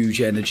huge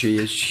energy,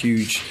 a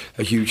huge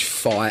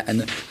fight,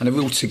 and a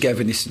real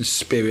togetherness and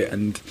spirit,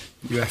 and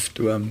you have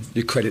to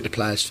you credit the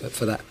players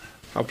for that.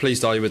 How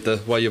pleased are you with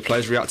the way your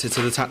players reacted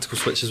to the tactical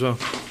switch as well?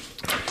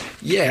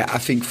 Yeah, I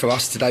think for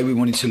us today we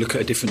wanted to look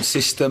at a different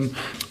system.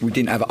 We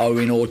didn't have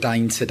Owen or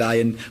Dane today,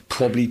 and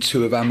probably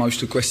two of our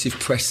most aggressive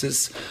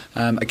pressers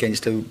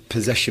against a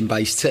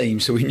possession-based team,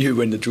 so we knew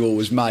when the draw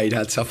was made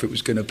how tough it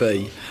was going to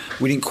be.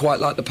 We didn't quite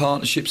like the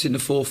partnerships in the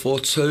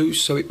 4-4-2,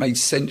 so it made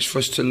sense for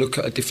us to look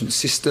at a different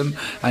system,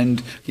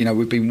 and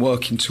we've been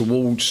working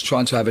towards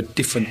trying to have a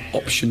different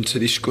option to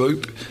this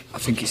group. I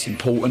think it's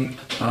important.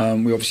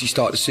 We obviously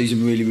started the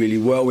season really, really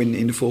well in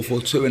the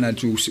 4-4-2 and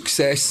had real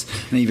success,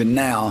 and even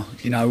now,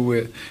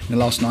 we're in the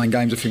last 9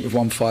 games, I think we've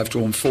won 5,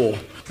 drawn 4.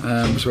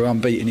 So we're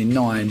unbeaten in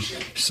 9.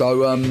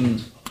 So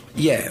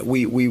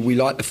we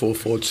like the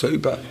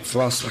 4-4-2, but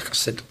for us, like I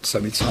said so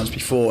many times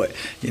before,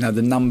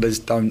 the numbers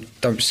don't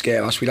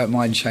scare us. We don't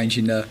mind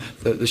changing the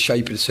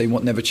shape of the team.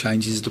 What never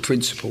changes is the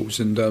principles.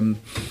 And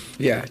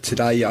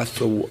today I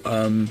thought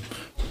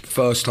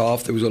first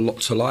half there was a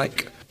lot to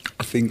like.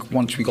 I think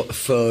once we got the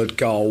third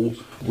goal,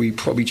 we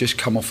probably just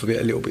come off of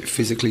it a little bit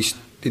physically.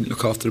 Didn't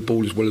look after the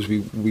ball as well as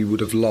we would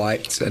have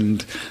liked,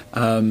 and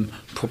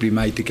probably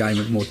made the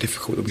game more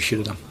difficult than we should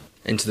have done.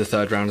 Into the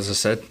third round, as I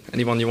said.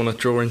 Anyone you want to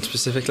draw in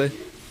specifically?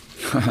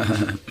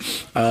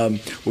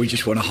 We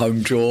just want a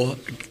home draw,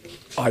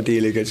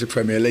 ideally against a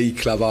Premier League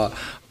club.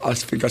 I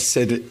think I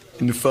said it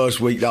in the first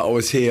week that I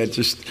was here,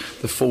 just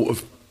the thought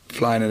of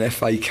playing an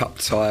FA Cup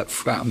tie at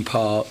Fratton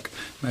Park,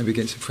 maybe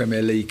against a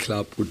Premier League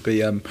club, would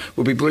be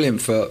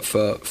brilliant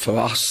for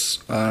us.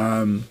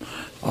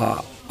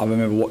 I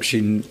remember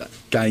watching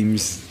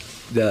games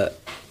that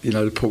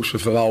the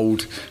Portsmouth of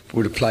old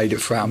would have played at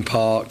Fratton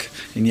Park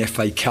in the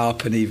FA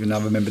Cup, and even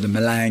I remember the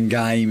Milan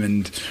game,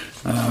 and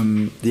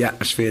the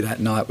atmosphere that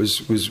night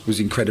was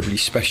incredibly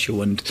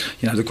special. And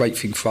the great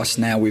thing for us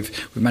now, we've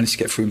managed to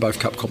get through in both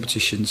cup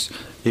competitions.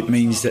 It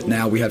means that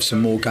now we have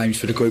some more games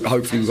for the group.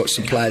 Hopefully we've got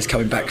some players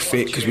coming back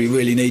fit, because we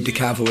really need the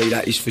cavalry,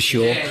 that is for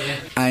sure.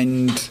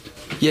 And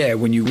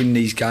when you win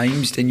these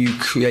games, then you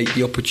create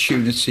the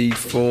opportunity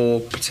for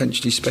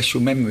potentially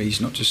special memories,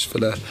 not just for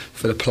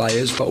the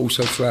players, but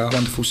also for our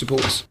wonderful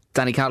supporters.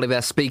 Danny Cowley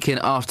there speaking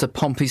after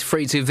Pompey's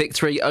 3-2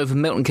 victory over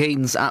Milton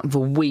Keynes at the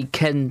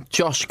weekend.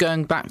 Josh,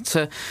 going back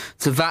to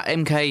that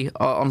MK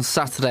on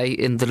Saturday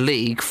in the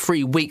league,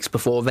 3 weeks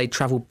before they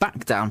travelled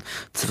back down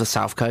to the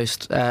South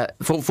Coast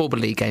for the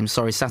league game.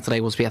 Saturday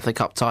was the FA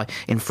Cup tie.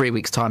 In 3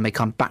 weeks' time, they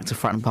come back to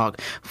Fratton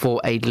Park for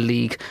a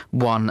League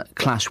One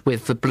clash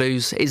with the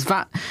Blues. Is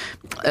that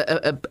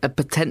a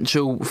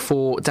potential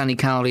for Danny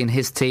Cowley and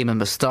his team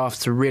and the staff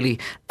to really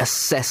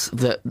assess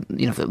the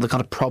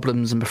kind of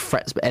problems and the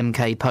threats that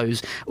MK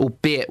pose,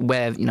 albeit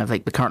where they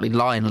currently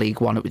lie in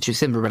League One, which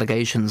is in the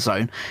relegation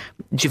zone?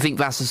 Do you think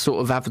that's a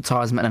sort of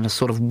advertisement and a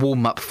sort of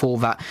warm-up for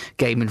that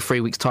game in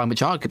 3 weeks' time,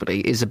 which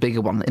arguably is a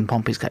bigger one in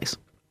Pompey's case?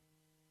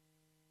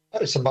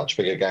 It's a much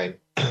bigger game.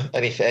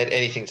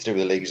 Anything to do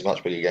with the league is a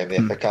much bigger game.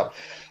 The FA Cup,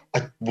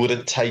 I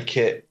wouldn't take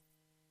it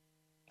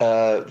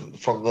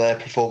from their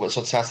performance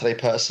on Saturday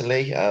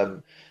personally.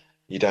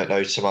 You don't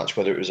know so much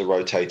whether it was a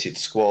rotated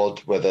squad,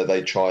 whether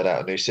they tried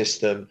out a new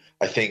system.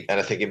 I think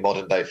in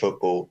modern day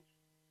football,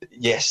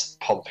 yes,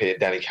 Pompey and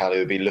Danny Cowley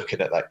will be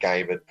looking at that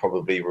game and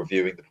probably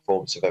reviewing the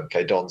performance of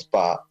MK Dons,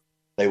 but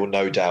they will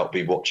no doubt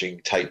be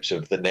watching tapes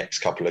of the next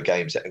couple of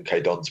games that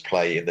MK Dons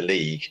play in the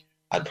league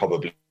and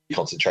probably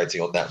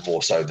concentrating on that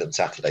more so than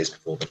Saturday's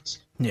performance.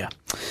 Yeah.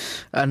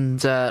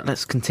 And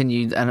let's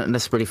continue and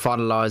let's really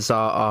finalise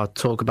our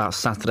talk about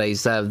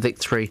Saturday's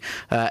victory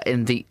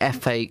in the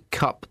FA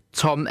Cup.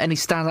 Tom, any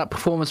standout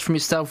performance from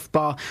yourself,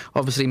 bar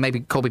obviously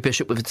maybe Colby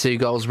Bishop with the 2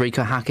 goals,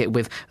 Rico Hackett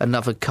with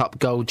another cup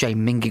goal, Jay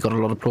Mingy got a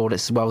lot of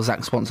plaudits as well,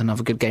 Zach Swanson,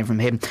 another good game from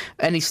him.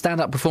 Any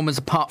standout performance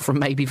apart from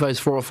maybe those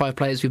 4 or 5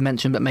 players we've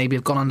mentioned but maybe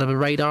have gone under the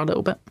radar a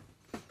little bit?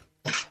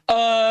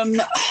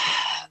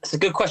 It's a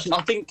good question.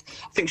 I think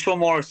Sean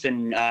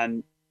Morrison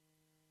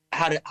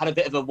had a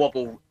bit of a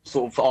wobble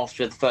sort of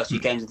after the first few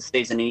games of the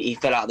season. He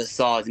fell out of the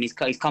side, and he's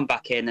come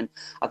back in, and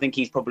I think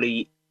he's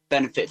probably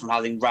benefit from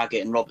having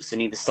Raggett and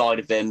Robertson either side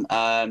of him.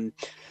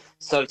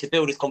 So to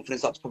build his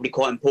confidence up is probably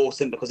quite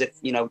important, because if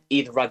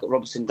either Raggett or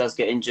Robertson does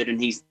get injured and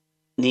he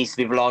needs to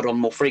be relied on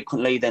more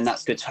frequently, then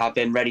that's good to have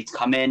him ready to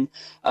come in.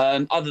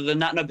 Other than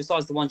that, no,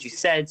 besides the ones you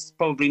said,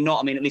 probably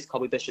not. I mean, at least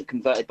Colby Bishop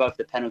converted both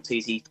the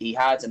penalties he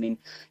had. I mean,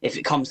 if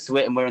it comes to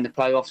it and we're in the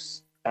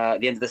playoffs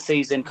at the end of the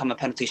season, come a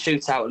penalty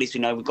shootout, at least we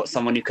know we've got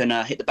someone who can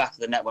hit the back of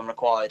the net when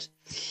required.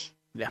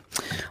 Yeah.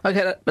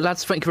 OK,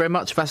 lads, thank you very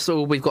much. That's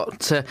all we've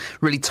got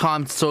really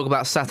time to talk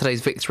about Saturday's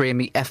victory in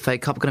the FA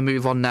Cup. We're going to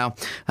move on now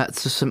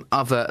to some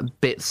other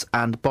bits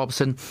and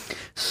bobs, and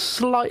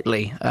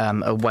slightly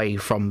away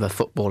from the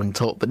footballing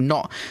talk, but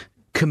not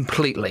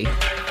completely.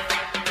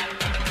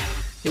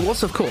 It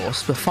was, of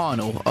course, the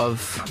final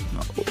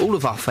of all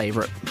of our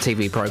favourite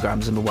TV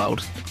programmes in the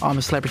world. I'm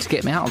a Celebrity,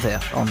 Get Me Out of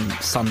Here on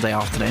Sunday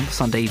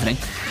evening.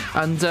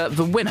 And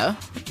the winner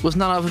was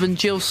none other than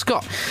Jill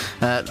Scott,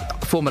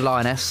 former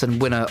Lioness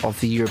and winner of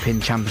the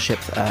European Championship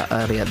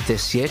earlier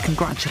this year.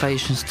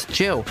 Congratulations to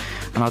Jill.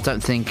 And I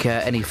don't think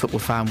any football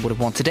fan would have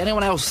wanted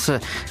anyone else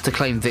to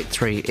claim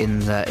victory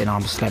in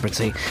I'm a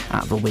Celebrity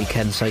at the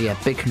weekend. So, yeah,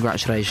 big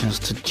congratulations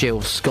to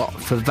Jill Scott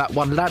for that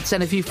one. Lads,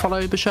 any of you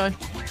follow the show?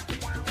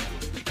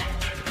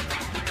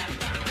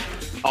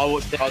 I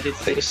watched it. I did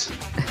see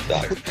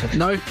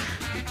No?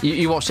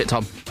 You watched it,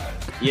 Tom?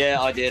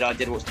 Yeah, I did. I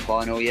did watch the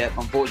final, yeah.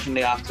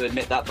 Unfortunately, I have to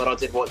admit that, but I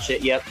did watch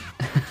it, yep.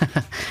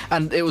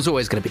 And it was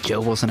always going to be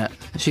Jill, wasn't it?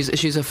 She's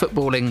a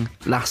footballing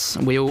lass,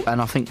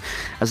 and I think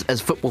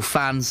as football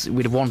fans,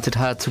 we'd have wanted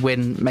her to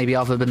win, maybe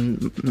other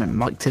than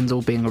Mike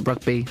Tyndall being a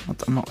rugby.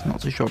 I'm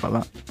not too sure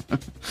about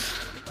that.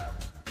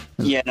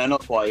 Yeah, no,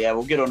 not quite, yeah.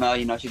 Well, good on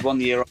her, she's won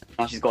the Euro,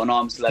 now she's got an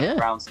arm celebrity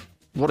round.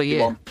 What a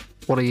year.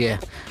 What a year.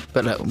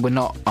 But look, we're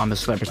not I'm a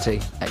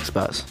Celebrity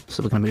experts,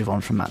 so we're going to move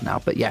on from that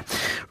now. But yeah,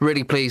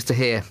 really pleased to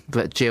hear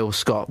that Jill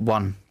Scott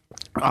won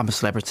I'm a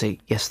Celebrity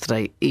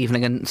yesterday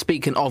evening. And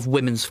speaking of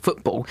women's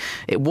football,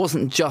 it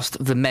wasn't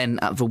just the men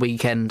at the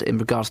weekend in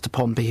regards to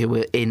Pompey who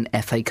were in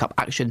FA Cup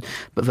action,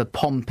 but the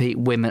Pompey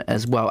women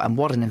as well. And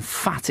what an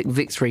emphatic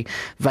victory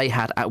they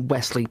had at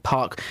Wesley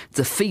Park,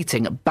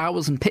 defeating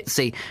Bowers and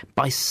Pitsea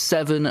by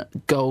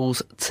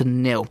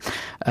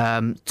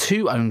 7-0.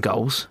 2 own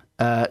goals.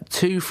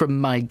 2 from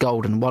May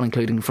Golden, 1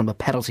 including from a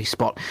penalty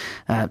spot,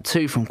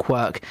 2 from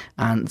Quirk,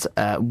 and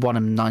 1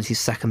 in the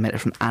 92nd minute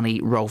from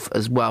Annie Rolfe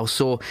as well.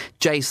 Saw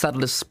Jay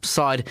Sadler's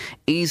side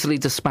easily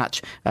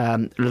dispatch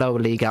lower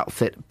league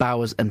outfit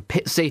Bowers and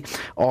Pitsea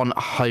on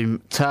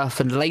home turf.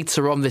 And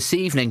later on this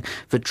evening,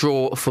 the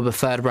draw for the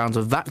third round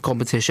of that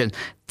competition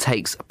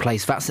takes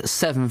place. That's at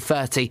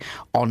 7:30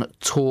 on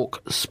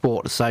Talk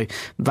Sport. So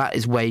that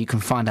is where you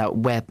can find out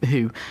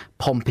who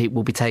Pompey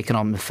will be taking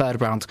on the third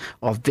round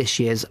of this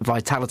year's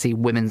Vitality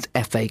Women's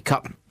FA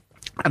Cup.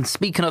 And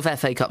speaking of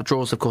FA Cup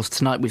draws, of course,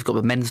 tonight we've got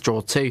the men's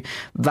draw too.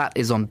 That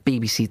is on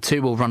BBC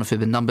Two. We'll run through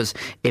the numbers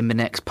in the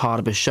next part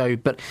of the show.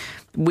 But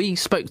we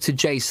spoke to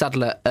Jay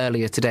Sadler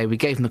earlier today. We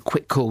gave him a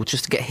quick call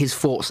just to get his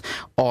thoughts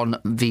on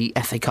the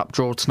FA Cup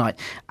draw tonight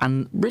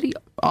and really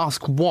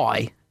ask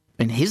why,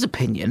 in his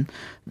opinion,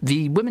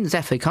 the women's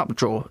FA Cup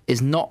draw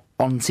is not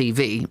on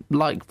TV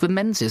like the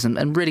men's is,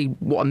 and really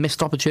what a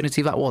missed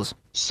opportunity that was.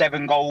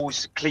 7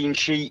 goals, clean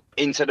sheet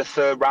into the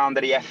third round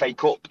of the FA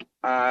Cup.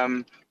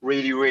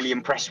 Really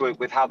impressed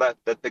with how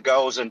the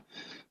girls and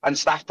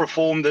staff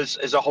performed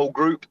as a whole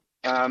group.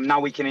 Now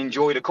we can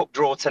enjoy the cup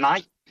draw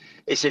tonight.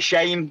 It's a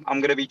shame.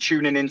 I'm going to be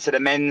tuning into the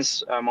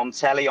men's on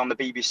telly on the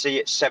BBC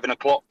at 7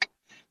 o'clock,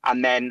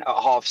 and then at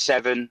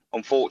 7:30,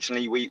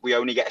 unfortunately, we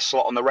only get a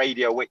slot on the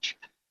radio, which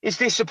is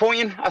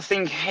disappointing. I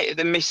think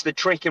they missed the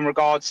trick in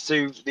regards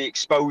to the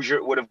exposure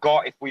it would have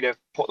got if we'd have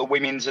put the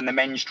women's and the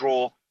men's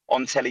draw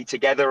on telly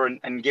together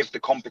and give the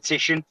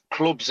competition,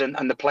 clubs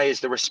and the players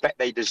the respect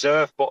they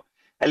deserve. But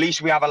at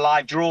least we have a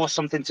live draw,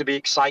 something to be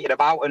excited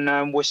about,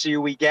 and we'll see who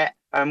we get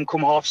come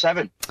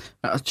 7:30.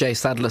 That was Jay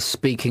Sadler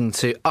speaking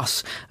to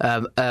us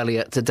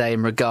earlier today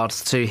in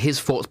regards to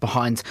his thoughts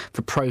behind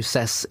the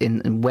process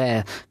in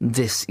where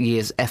this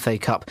year's FA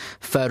Cup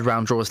third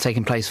round draw is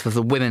taking place for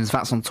the women's.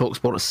 That's on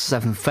TalkSport at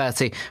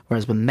 7:30,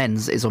 whereas the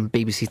men's is on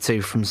BBC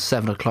Two from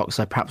 7 o'clock.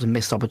 So perhaps a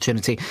missed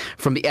opportunity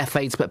from the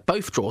FA to put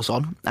both draws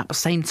on at the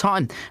same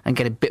time and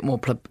get a bit more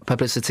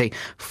publicity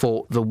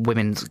for the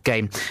women's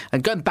game.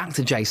 And going back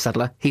to Jay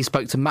Sadler, he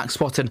spoke to Max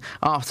Swatton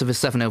after the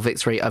 7-0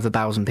 victory over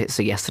Bowers and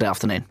Pitsea yesterday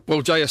afternoon.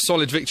 Well, Jay, a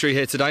solid victory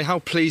here today. How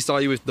pleased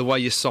are you with the way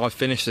your side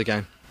finished the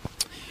game?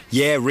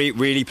 Yeah,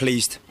 really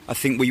pleased. I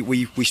think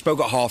we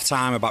spoke at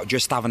half-time about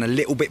just having a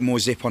little bit more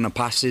zip on the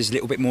passes, a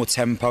little bit more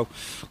tempo,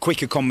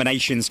 quicker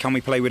combinations. Can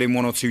we play within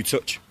 1 or 2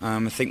 touch?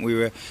 I think we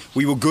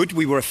were good.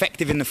 We were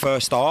effective in the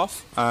first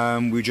half.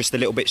 We were just a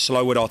little bit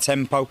slow with our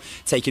tempo,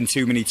 taking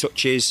too many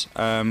touches,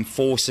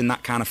 forcing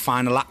that kind of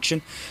final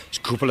action. There's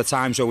a couple of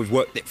times where we've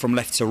worked it from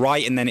left to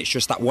right, and then it's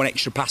just that one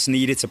extra pass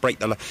needed to break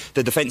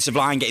the defensive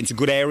line, get into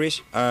good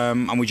areas,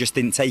 and we just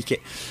didn't take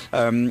it.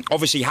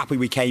 Obviously happy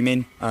we came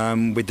in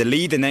with the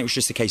lead, and then it was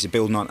just a case of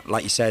building on it,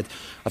 like you said.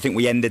 I think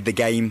we ended the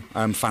game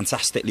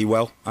fantastically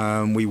well.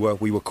 We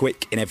were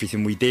quick in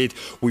everything we did.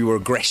 We were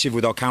aggressive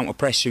with our counter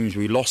press. As soon as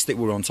we lost it,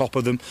 we were on top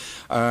of them,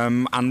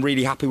 and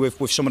really happy with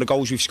some of the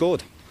goals we've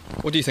scored.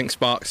 What do you think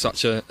sparked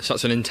such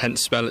an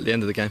intense spell at the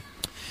end of the game?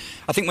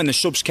 I think when the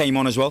subs came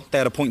on as well, they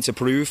had a point to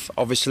prove.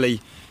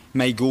 Obviously,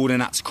 May Gordon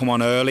had to come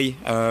on early,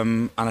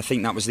 and I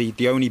think that was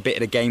the only bit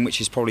of the game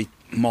which is probably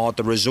marred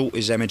the result,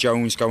 is Emma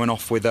Jones going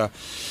off with a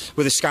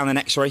scan and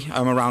X-ray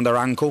around her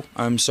ankle.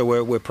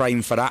 So we're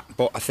praying for that.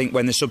 But I think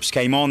when the subs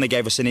came on, they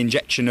gave us an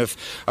injection of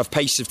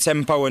pace, of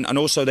tempo, and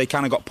also they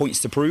kind of got points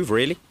to prove,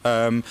 really.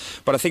 But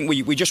I think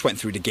we just went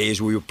through the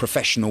gears. We were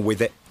professional with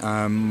it.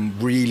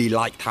 Really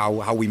liked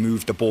how we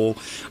moved the ball.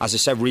 As I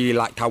said, really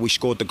liked how we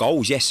scored the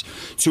goals. Yes,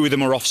 2 of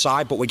them are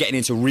offside, but we're getting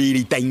into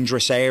really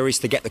dangerous areas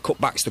to get the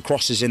cutbacks, the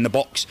crosses in the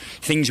box,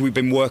 things we've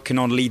been working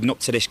on leading up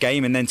to this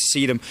game, and then to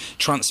see them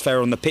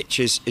transfer on the pitch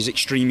is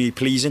extremely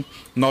pleasing,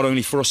 not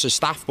only for us as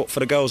staff but for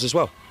the girls as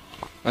well.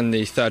 And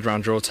the third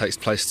round draw takes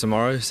place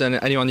tomorrow. Is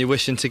there anyone you're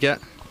wishing to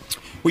get?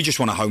 We just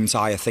want a home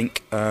tie, I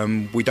think.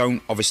 We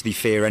don't obviously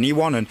fear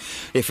anyone, and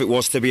if it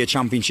was to be a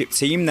championship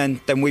team,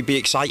 then we'd be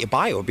excited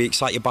by it, or be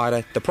excited by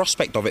the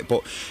prospect of it.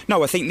 But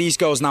no, I think these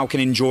girls now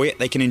can enjoy it.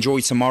 They can enjoy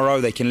tomorrow.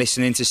 They can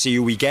listen in to see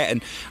who we get,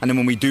 and then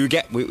when we do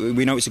get,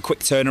 we know it's a quick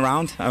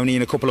turnaround, only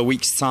in a couple of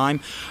weeks' time.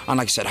 And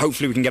like I said,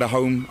 hopefully we can get a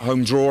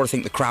home draw. I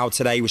think the crowd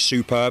today was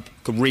superb.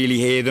 Could really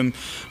hear them.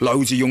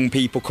 Loads of young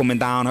people coming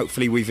down.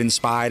 Hopefully we've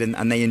inspired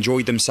and they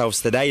enjoyed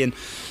themselves today. And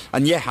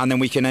then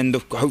we can end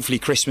up hopefully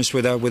Christmas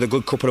with a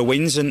good couple of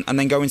wins and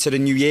then go into the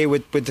new year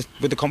with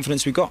the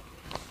confidence we've got.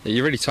 Yeah,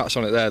 you really touched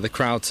on it there, the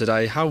crowd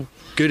today. How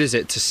good is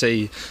it to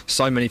see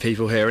so many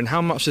people here, and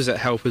how much does it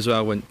help as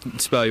well when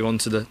spur you on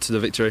to the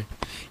victory?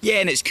 Yeah,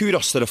 and it's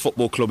kudos to the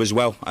football club as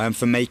well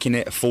for making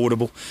it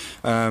affordable.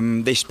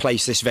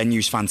 This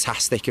venue's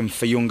fantastic, and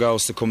for young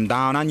girls to come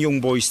down and young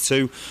boys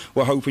too,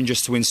 we're hoping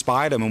just to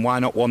inspire them. And why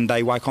not one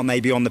day? Why can't they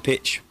be on the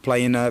pitch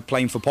playing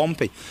for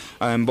Pompey?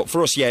 But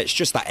for us, it's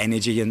just that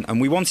energy, and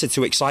we wanted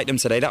to excite them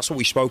today. That's what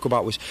we spoke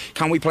about, was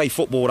can we play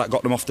football that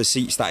got them off the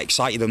seats, that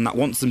excited them, that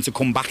wants them to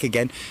come back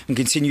again and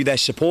continue their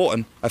support.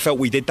 And I felt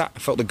we did that. I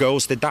felt the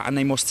girls did that, and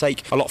they must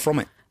take a lot from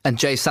it. And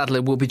Jay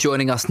Sadler will be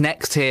joining us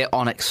next here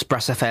on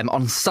Express FM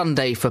on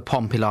Sunday for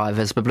Pompey Live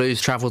as the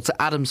Blues travel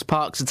to Adams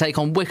Park to take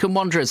on Wycombe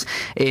Wanderers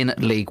in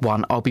League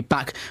One. I'll be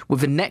back with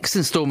the next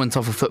instalment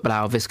of a Football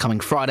Hour this coming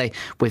Friday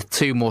with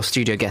 2 more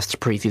studio guests to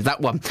preview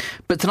that one.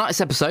 But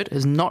tonight's episode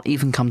has not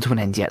even come to an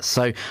end yet,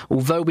 so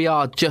although we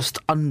are just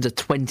under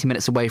 20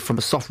 minutes away from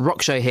a soft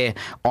rock show here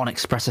on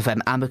Express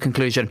FM and the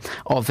conclusion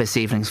of this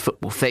evening's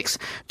Football Fix,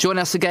 join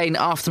us again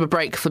after the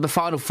break for the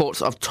final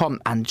thoughts of Tom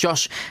and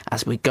Josh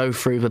as we go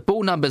through the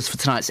ball numbers for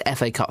tonight's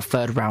FA Cup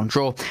third round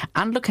draw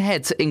and look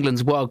ahead to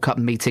England's World Cup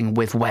meeting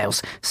with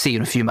Wales. See you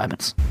in a few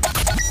moments.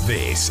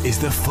 This is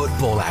the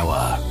Football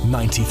Hour,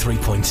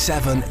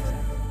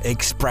 93.7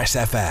 Express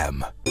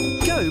FM.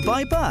 Go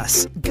by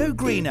bus. Go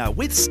greener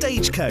with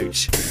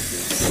Stagecoach.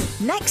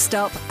 Next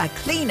stop, a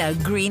cleaner,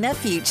 greener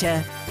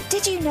future.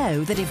 Did you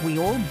know that if we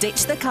all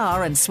ditch the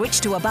car and switch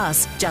to a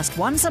bus just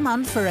once a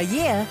month for a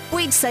year,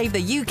 we'd save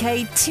the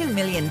UK 2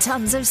 million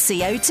tonnes of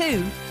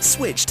CO2?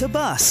 Switch to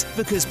bus,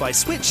 because by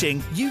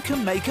switching, you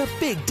can make a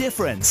big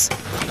difference.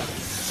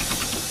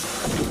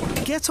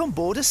 Get on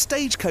board a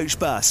Stagecoach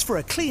bus for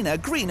a cleaner,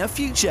 greener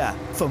future.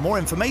 For more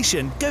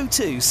information, go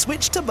to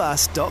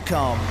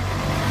switchtobus.com.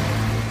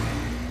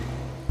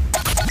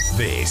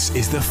 This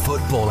is the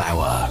Football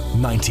Hour,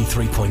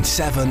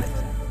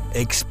 93.7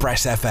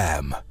 Express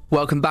FM.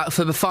 Welcome back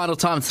for the final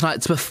time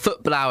tonight to a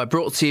Football Hour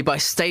brought to you by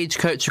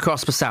Stagecoach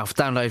across the South.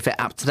 Download the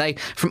app today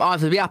from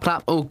either the Apple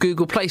app or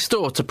Google Play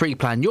Store to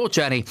pre-plan your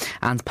journey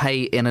and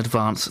pay in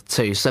advance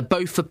too. So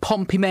both the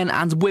Pompey men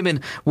and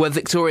women were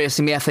victorious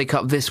in the FA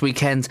Cup this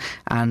weekend,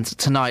 and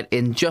tonight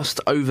in just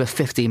over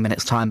 15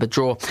 minutes time the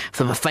draw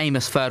for the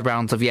famous third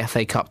round of the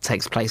FA Cup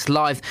takes place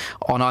live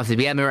on either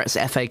the Emirates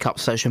FA Cup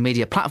social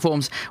media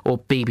platforms or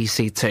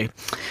BBC Two.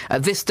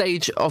 At this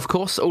stage, of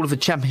course, all of the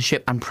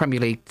Championship and Premier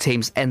League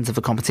teams enter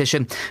the competition.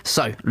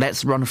 So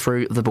let's run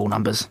through the ball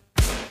numbers.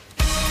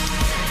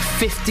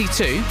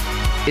 52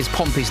 is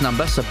Pompey's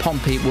number, so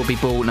Pompey will be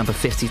ball number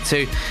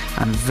 52,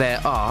 and there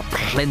are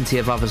plenty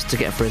of others to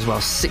get for as well.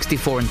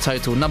 64 in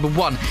total. Number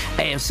 1,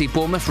 AFC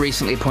Bournemouth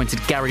recently appointed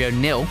Gary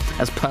O'Neill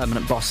as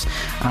permanent boss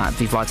at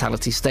the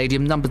Vitality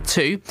Stadium. Number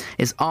 2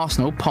 is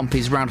Arsenal,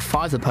 Pompey's round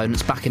 5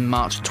 opponents back in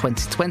March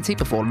 2020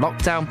 before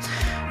lockdown.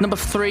 Number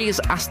 3 is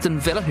Aston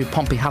Villa, who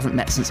Pompey haven't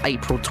met since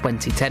April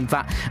 2010.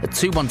 That a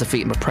 2-1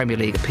 defeat in the Premier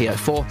League at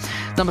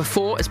PO4. Number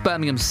 4 is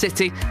Birmingham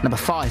City. Number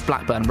 5,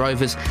 Blackburn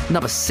Rovers.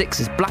 Number 6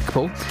 is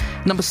Blackpool.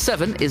 Number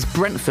 7 is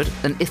Brentford,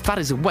 and if that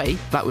is away,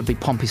 that would be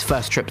Pompey's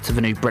first trip to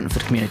the new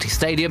Brentford Community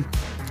Stadium.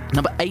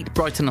 Number 8,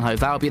 Brighton and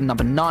Hove Albion.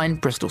 Number 9,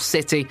 Bristol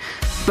City.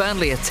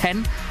 Burnley are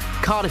 10.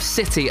 Cardiff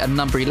City are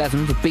number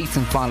 11, the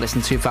beaten finalists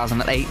in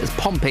 2008 as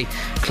Pompey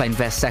claimed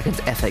their second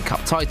FA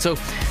Cup title.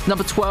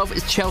 Number 12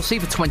 is Chelsea,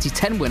 the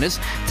 2010 winners,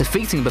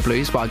 defeating the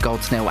Blues by a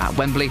 0-0 at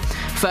Wembley.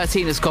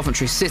 13 is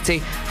Coventry City.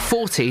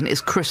 14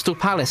 is Crystal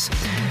Palace.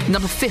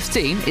 Number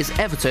 15 is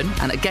Everton,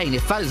 and again,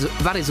 if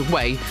that is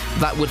away,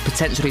 that would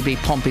potentially be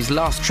Pompey's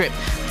last trip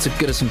to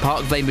Goodison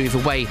Park. They move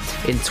away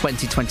in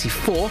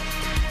 2024.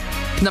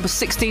 Number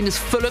 16 is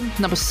Fulham.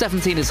 Number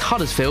 17 is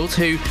Huddersfield,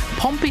 who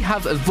Pompey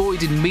have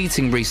avoided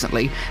meeting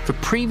recently. The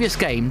previous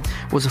game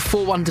was a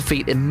 4-1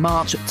 defeat in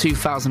March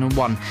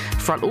 2001.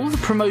 Throughout all the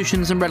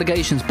promotions and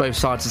relegations both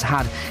sides has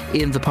had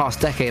in the past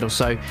decade or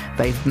so,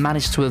 they've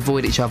managed to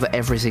avoid each other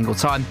every single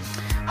time.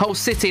 Hull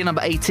City are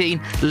number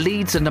 18,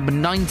 Leeds are number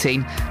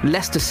 19,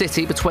 Leicester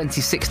City, the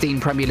 2016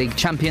 Premier League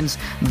champions,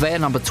 they're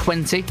number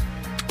 20.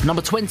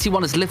 Number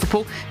 21 is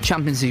Liverpool,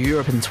 champions of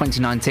Europe in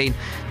 2019.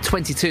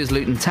 22 is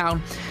Luton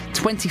Town.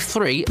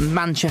 23,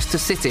 Manchester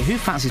City, who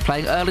fancies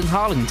playing Erling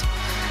Haaland.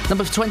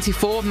 Number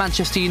 24,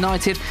 Manchester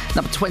United.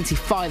 Number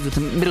 25 is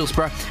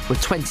Middlesbrough,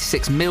 with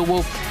 26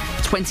 Millwall.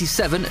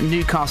 27,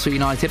 Newcastle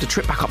United. A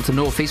trip back up to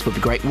North East would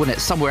be great, wouldn't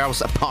it? Somewhere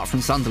else apart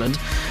from Sunderland.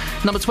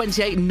 Number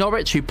 28,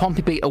 Norwich, who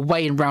Pompey beat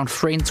away in round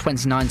 3 in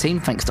 2019,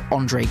 thanks to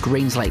Andre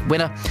Green's late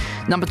winner.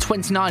 Number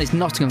 29 is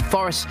Nottingham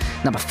Forest.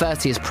 Number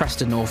 30 is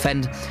Preston North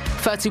End.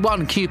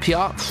 31,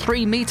 QPR.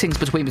 3 meetings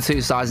between the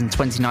two sides in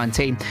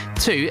 2019.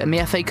 2 in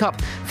the FA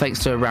Cup, thanks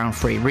to a round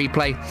 3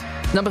 replay.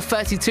 Number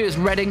 32 is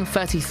Reading,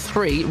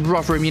 33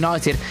 Rotherham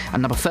United,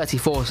 and number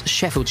 34 is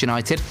Sheffield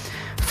United.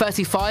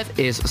 35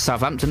 is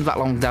Southampton,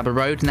 Vatland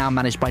Road, now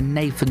managed by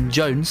Nathan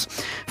Jones.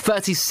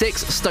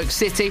 36, Stoke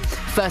City.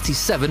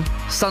 37,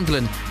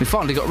 Sunderland. We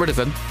finally got rid of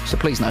them, so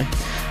please no.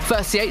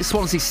 38,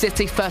 Swansea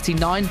City.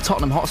 39,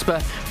 Tottenham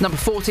Hotspur. Number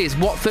 40 is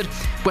Watford,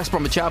 West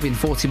Bromwich Albion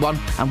 41,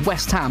 and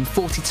West Ham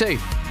 42.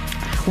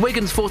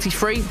 Wigan's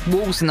 43,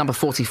 Wolves in number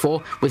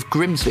 44, with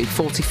Grimsby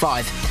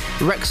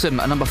 45. Wrexham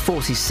at number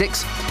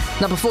 46.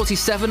 Number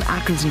 47,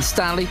 Accrington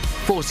Stanley.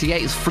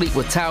 48 is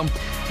Fleetwood Town.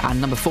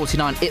 And number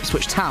 49,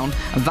 Ipswich Town.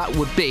 And that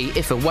would be,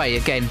 if away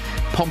again,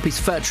 Pompey's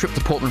third trip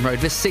to Portman Road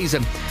this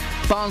season.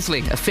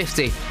 Barnsley at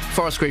 50.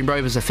 Forest Green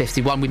Rovers at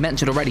 51. We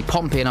mentioned already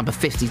Pompey at number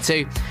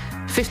 52.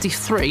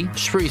 53,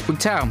 Shrewsbury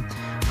Town.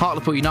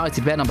 Hartlepool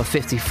United, they're number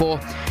 54.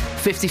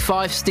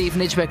 55,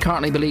 Stevenage, they're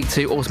currently in the League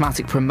 2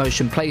 automatic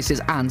promotion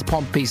places, and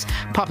Pompey's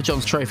Papa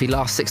John's Trophy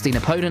last 16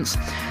 opponents.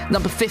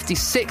 Number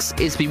 56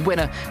 is the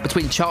winner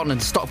between Charlton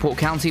and Stockport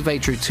County. They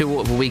drew 2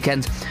 over the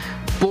weekend.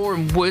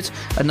 Boreham Wood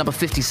at number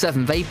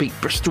 57, they beat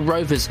Bristol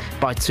Rovers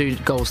by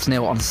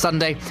 2-0 on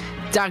Sunday.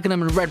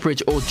 Dagenham and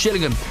Redbridge or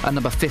Gillingham at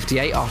number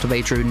 58 after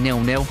they drew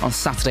 0-0 on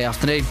Saturday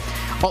afternoon.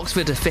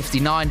 Oxford at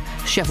 59,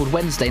 Sheffield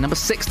Wednesday number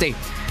 60.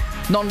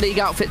 Non-league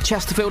outfit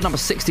Chesterfield, number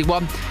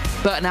 61.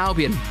 Burton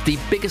Albion, the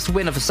biggest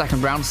win of the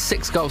second round,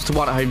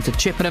 6-1 at home to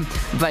Chippenham.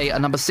 They are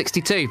number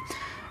 62.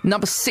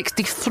 Number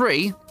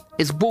 63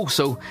 is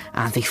Walsall,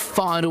 and the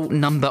final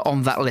number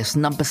on that list,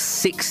 number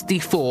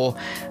 64,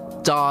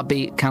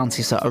 Derby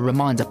County. So a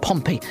reminder,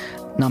 Pompey,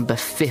 number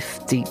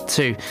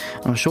 52.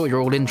 I'm sure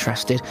you're all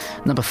interested.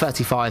 Number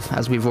 35,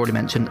 as we've already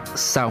mentioned,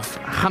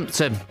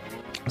 Southampton.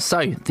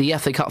 So, the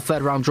FA Cup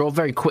third round draw,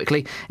 very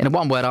quickly, in a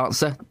one-word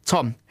answer.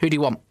 Tom, who do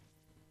you want?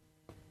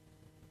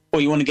 Well,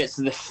 you want to get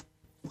to the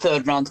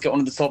third round to get one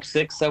of the top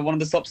 6, so one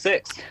of the top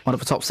 6. One of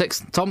the top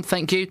 6. Tom,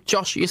 thank you.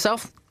 Josh,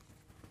 yourself?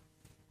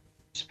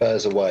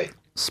 Spurs away.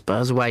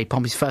 Spurs away.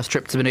 Pompey's first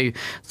trip to the new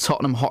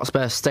Tottenham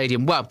Hotspur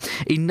Stadium. Well,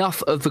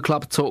 enough of the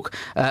club talk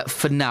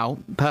for now.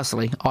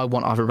 Personally, I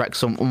want either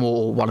Wrexham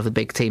or one of the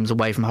big teams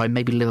away from home.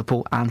 Maybe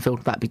Liverpool,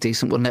 Anfield. That'd be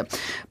decent, wouldn't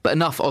it? But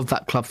enough of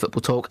that club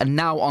football talk. And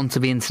now on to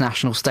the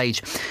international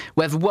stage,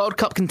 where the World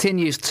Cup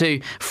continues to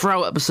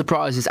throw up the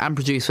surprises and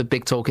produce for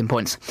big talking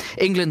points.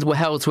 England were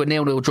held to a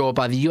 0-0 draw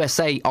by the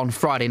USA on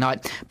Friday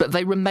night, but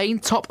they remain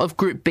top of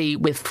Group B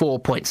with 4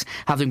 points,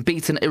 having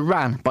beaten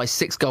Iran by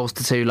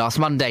 6-2 last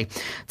Monday.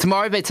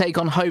 Tomorrow they take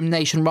on home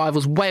nation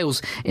rivals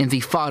Wales in the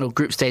final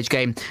group stage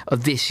game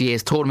of this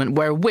year's tournament,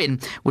 where a win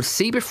would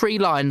see the Three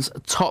Lions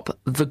top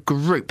the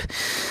group.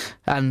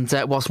 And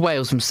whilst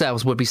Wales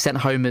themselves would be sent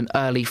home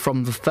early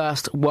from the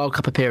first World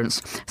Cup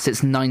appearance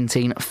since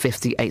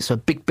 1958. So a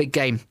big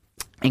game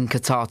in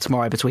Qatar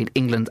tomorrow between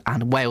England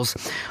and Wales.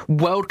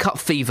 World Cup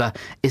fever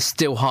is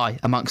still high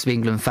amongst the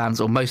England fans,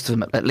 or most of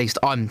them at least.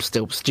 I'm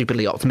still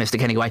stupidly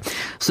optimistic anyway.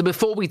 So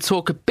before we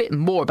talk a bit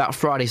more about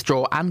Friday's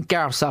draw and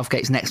Gareth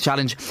Southgate's next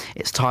challenge,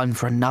 it's time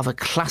for another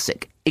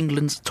classic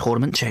England's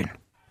tournament tune.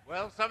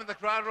 Well, some of the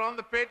crowd are on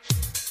the pitch.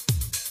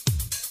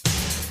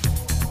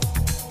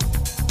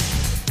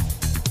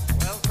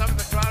 Well, some of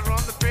the crowd are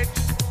on the pitch.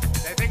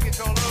 They think it's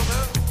all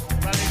over,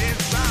 but it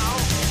is now.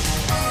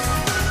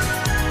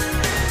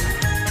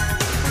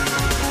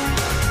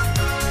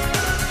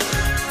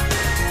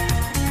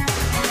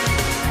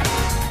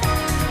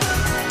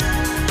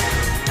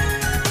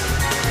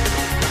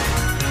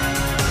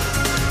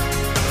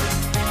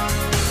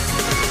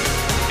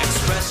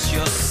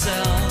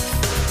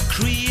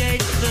 Create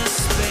the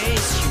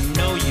space, you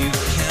know you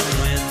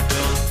can win.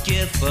 Don't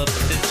give up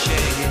the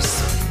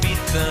chase. Beat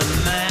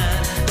the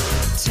man,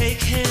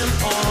 take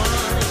him on.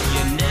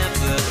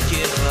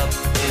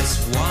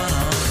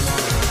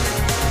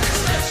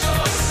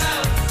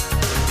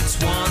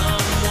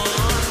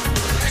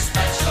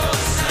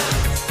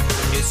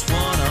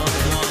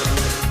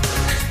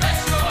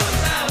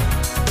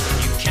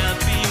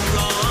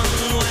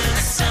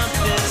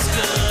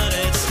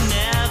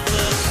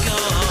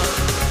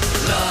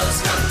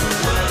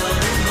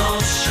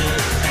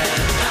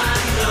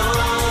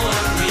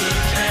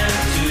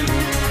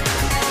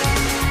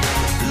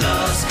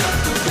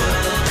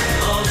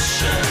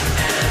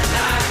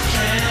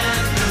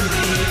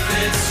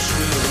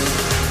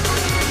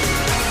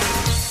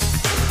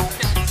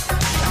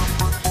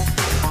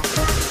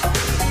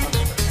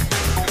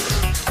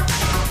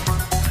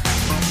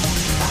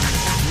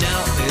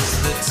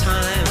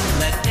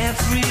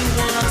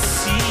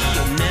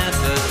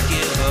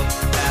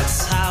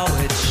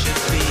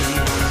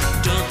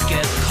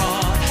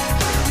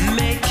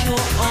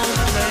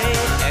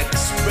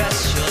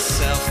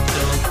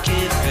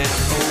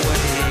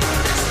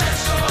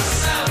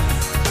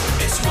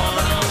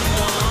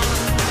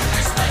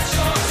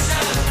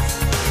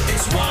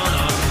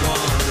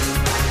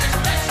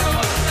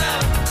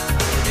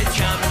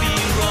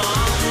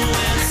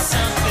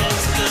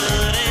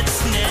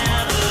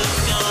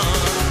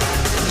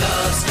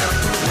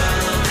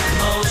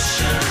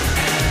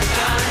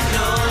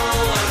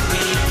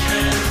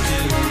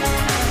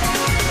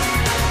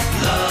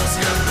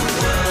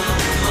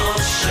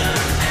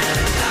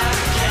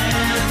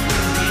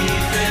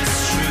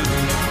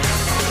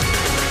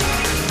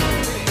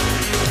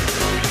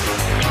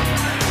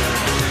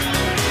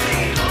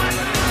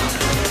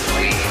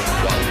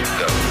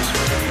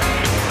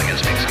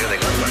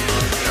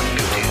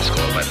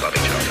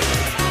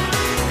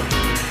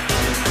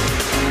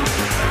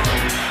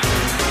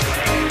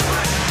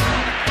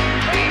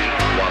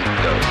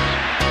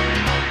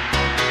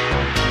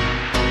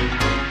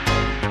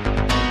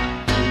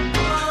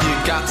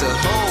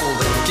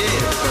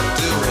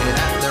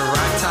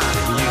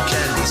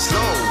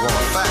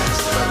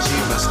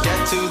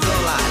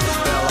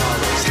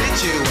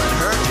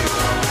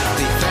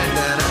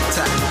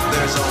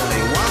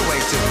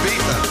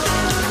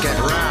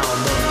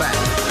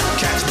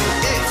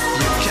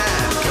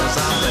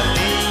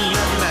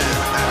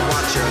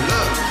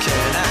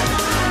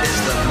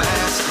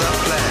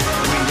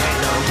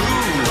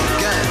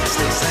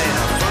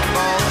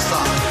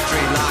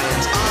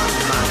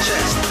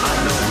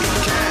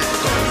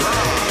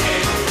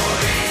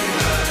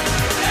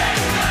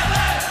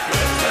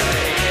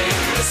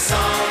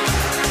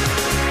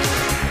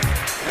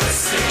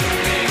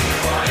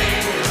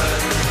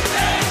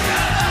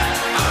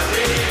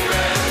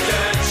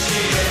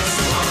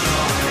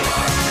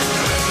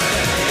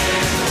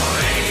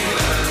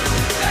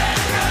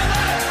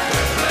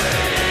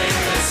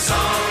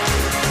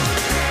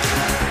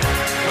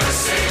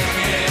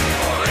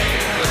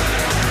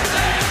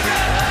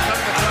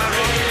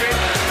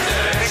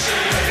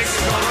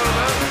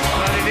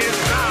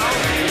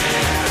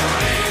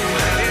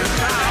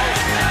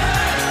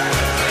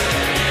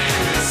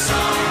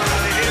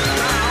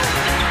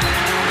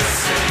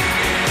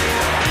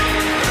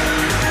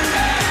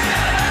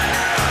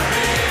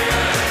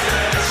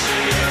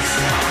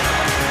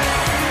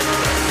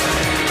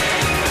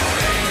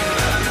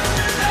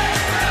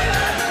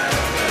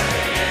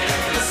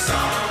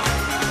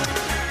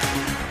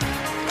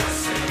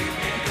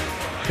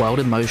 World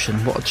in Motion,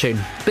 what a tune.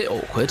 Bit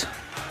awkward.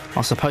 I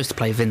was supposed to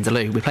play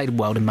Vindaloo. We played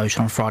World in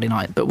Motion on Friday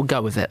night, but we'll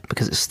go with it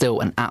because it's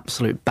still an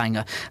absolute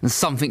banger and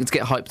something to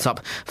get hyped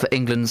up for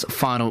England's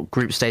final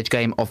group stage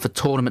game of the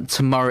tournament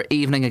tomorrow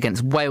evening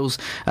against Wales.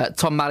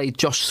 Tom Malley,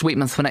 Josh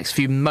Sweetman for the next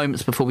few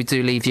moments before we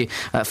do leave you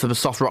for the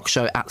Soft Rock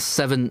Show at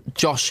 7.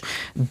 Josh,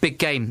 big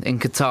game in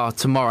Qatar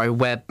tomorrow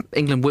where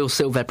England will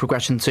seal their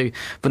progression to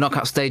the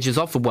knockout stages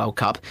of the World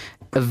Cup.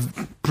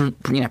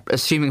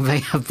 Assuming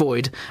they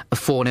avoid a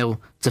 4-0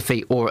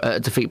 defeat or a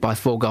defeat by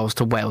 4 goals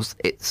to Wales,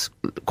 it's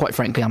quite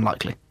frankly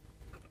unlikely.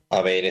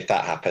 I mean, if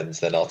that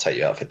happens, then I'll take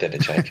you out for dinner,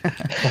 Jake.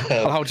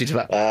 I'll hold you to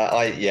that.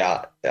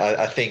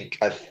 I think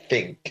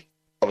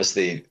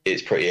obviously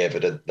it's pretty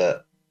evident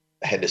that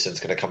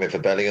Henderson's going to come in for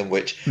Bellingham,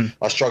 which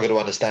I struggle to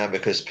understand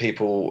because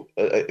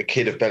a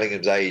kid of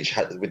Bellingham's age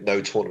with no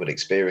tournament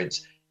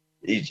experience.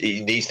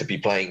 He needs to be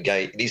playing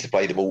game. He needs to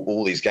play them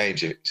all these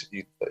games. If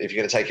you're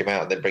going to take him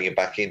out and then bring him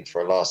back in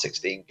for a last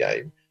 16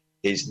 game,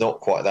 he's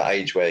not quite that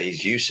age where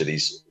he's used to the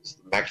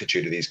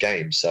magnitude of these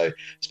games. So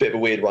it's a bit of a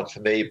weird one for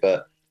me,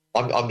 but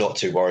I'm not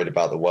too worried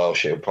about the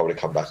Welsh. It'll probably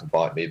come back and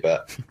bite me,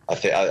 but I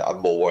think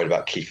I'm more worried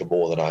about Kiefer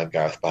Moore than I am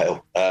Gareth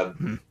Bale.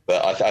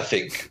 But I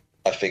think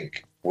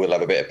we'll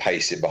have a bit of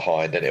pace in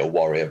behind, and it'll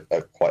worry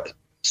a quite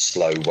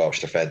slow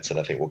Welsh defence, and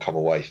I think we'll come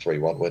away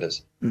 3-1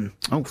 winners.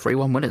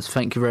 3-1 winners.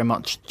 Thank you very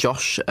much,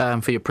 Josh,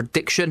 for your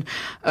prediction.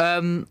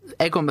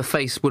 Egg on the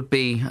face would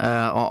be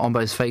on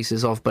both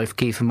faces of both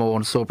Kiefer Moore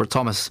and Sorba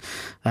Thomas.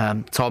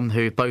 Tom,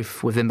 who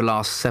both within the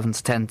last 7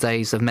 to 10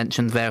 days have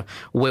mentioned their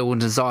will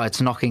and desire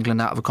to knock England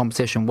out of the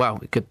competition. Well,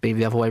 it could be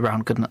the other way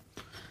around, couldn't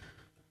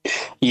it?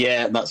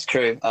 Yeah, that's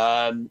true.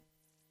 I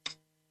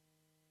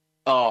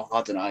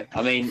don't know.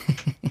 I mean...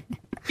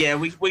 Yeah,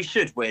 we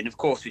should win. Of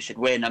course we should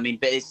win. I mean,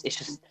 but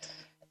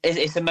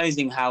it's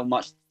amazing how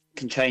much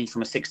can change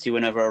from a 6-2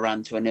 win over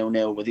Iran to a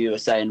 0-0 with the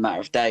USA in a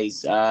matter of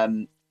days.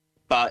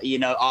 But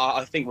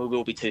I think we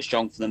will be too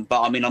strong for them.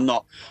 But I mean, I'm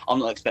not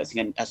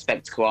expecting a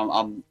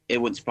spectacle.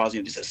 It wouldn't surprise me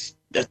if it's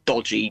a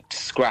dodgy,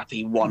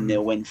 scrappy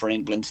 1-0 win for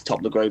England to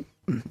top the group.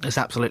 It's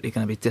absolutely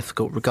going to be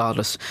difficult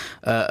regardless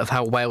of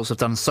how Wales have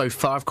done so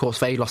far. Of course,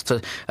 they lost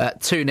to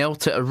 2-0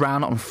 to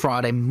Iran on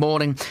Friday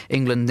morning.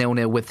 England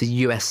 0-0 with the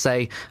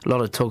USA. A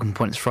lot of talking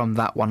points from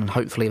that one, and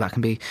hopefully that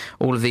can be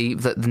all of the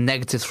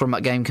negatives from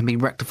that game can be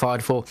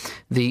rectified for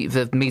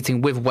the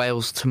meeting with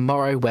Wales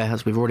tomorrow, where,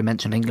 as we've already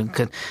mentioned, England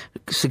can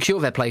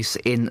secure their place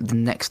in the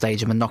next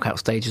stage of the knockout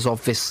stages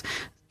of this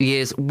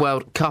year's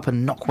World Cup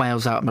and knock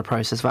Wales out in the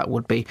process. That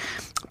would be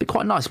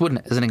quite nice,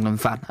 wouldn't it, as an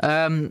England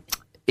fan?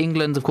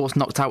 England, of course,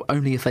 knocked out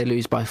only if they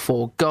lose by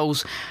 4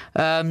 goals.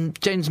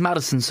 James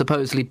Maddison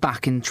supposedly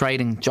back in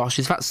training. Josh,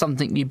 is that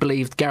something you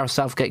believed Gareth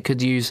Southgate could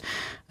use,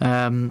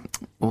 I'm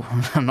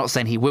not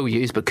saying he will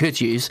use, but could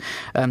use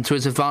to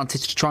his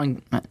advantage to try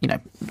and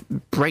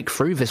break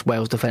through this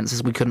Wales defence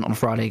as we couldn't on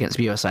Friday against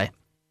the USA?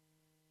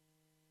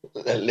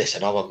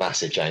 Listen, I'm a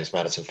massive James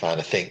Maddison fan.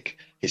 I think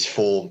his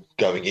form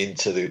going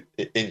into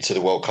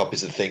the World Cup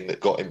is the thing that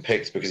got him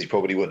picked, because he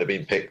probably wouldn't have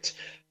been picked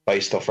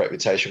based off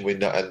reputation. We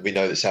know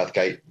that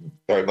Southgate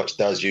very much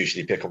does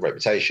usually pick on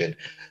reputation.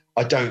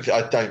 I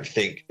don't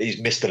think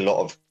he's missed a lot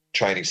of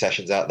training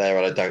sessions out there,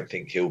 and I don't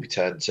think he'll be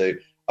turned to.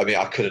 I mean,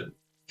 I couldn't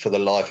for the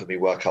life of me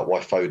work out why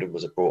Foden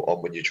was brought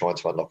on when you're trying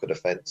to unlock a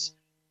defence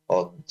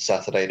on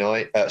Friday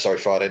night.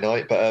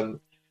 But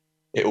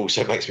it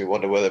also makes me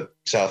wonder whether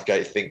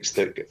Southgate thinks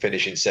that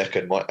finishing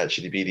second might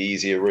actually be the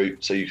easier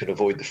route, so you can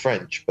avoid the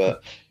French.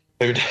 But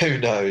who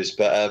knows?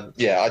 But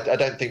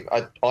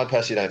I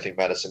personally don't think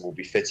Maddison will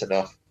be fit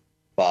enough.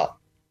 But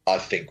I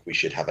think we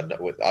should have enough.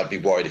 I'd be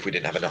worried if we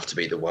didn't have enough to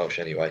beat the Welsh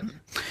anyway. Do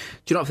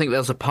you not think there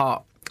was a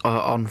part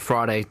on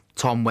Friday,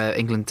 Tom, where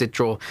England did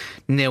draw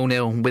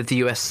 0-0 with the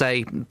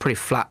USA? Pretty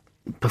flat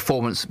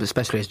performance,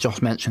 especially as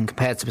Josh mentioned,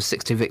 compared to the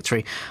 6-2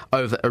 victory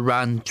over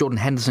Iran. Jordan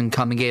Henderson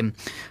coming in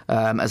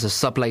as a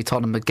sub late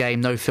on in the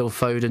game. No Phil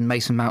Foden.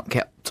 Mason Mount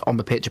kept on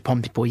the pitch. A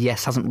Pompey boy,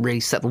 yes, hasn't really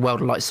set the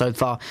world alight so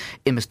far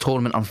in this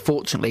tournament,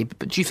 unfortunately.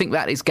 But do you think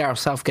that is Gareth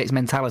Southgate's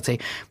mentality?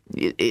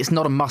 It's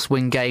not a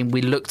must-win game.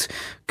 We looked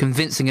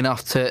convincing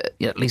enough to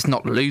at least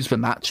not lose the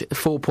match.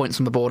 4 points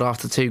on the board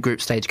after 2 group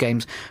stage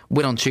games.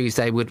 Win on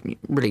Tuesday would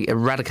really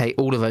eradicate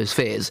all of those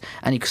fears,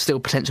 and you could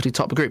still potentially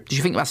top the group. Do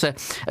you think that's a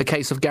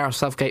case of Gareth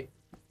Southgate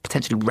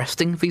potentially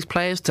resting these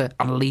players to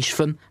unleash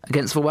them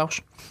against the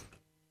Welsh?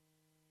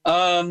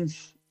 I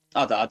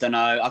don't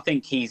know. I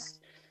think he's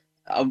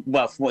from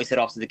what he said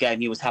after the game,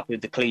 he was happy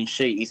with the clean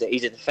sheet. He's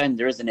a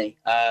defender, isn't he?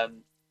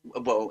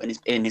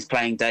 In his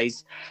playing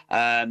days,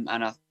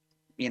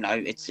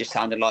 it just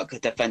sounded like a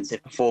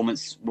defensive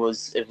performance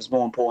was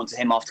more important to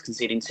him after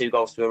conceding 2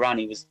 goals to Iran.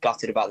 He was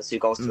gutted about the 2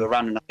 goals to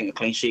Iran, and I think a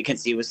clean sheet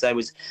against the USA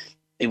was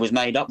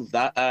made up of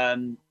that.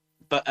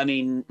 But I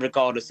mean,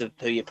 regardless of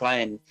who you're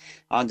playing,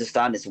 I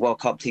understand it's World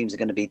Cup teams are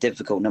going to be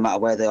difficult no matter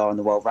where they are in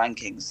the world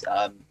rankings.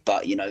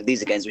 But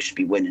these are games we should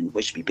be winning.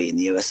 We should be beating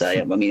the USA.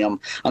 I mean, I'm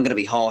going to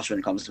be harsh when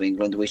it comes to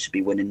England. We should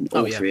be winning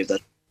all 3 of those.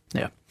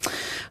 Yeah.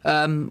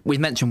 We've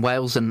mentioned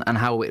Wales and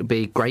how it would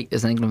be great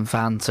as an England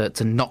fan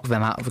to knock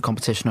them out of the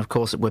competition. Of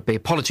course, it would be.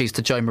 Apologies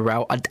to Joe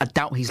Morrell. I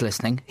doubt he's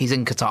listening. He's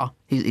in Qatar.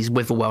 He's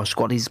with the Welsh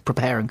squad. He's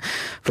preparing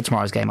for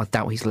tomorrow's game. I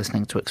doubt he's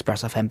listening to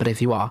Express FM. But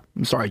if you are,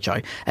 I'm sorry,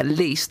 Joe. At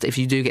least if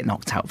you do get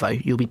knocked out, though,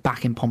 you'll be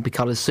back in Pompey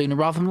colours sooner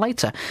rather than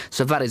later.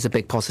 So that is a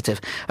big positive.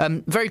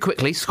 Very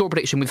quickly, score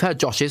prediction. We've heard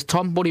Josh's.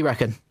 Tom, what do you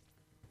reckon?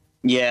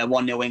 Yeah,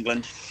 1-0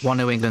 England.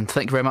 1-0 England.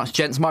 Thank you very much,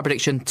 gents. My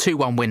prediction,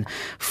 2-1 win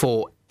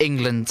for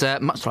England,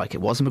 much like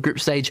it was in the group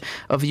stage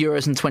of the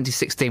Euros in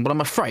 2016. But I'm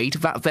afraid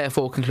that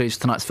therefore concludes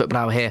tonight's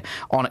Football Hour here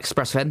on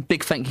Express FM.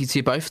 Big thank you to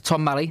you both.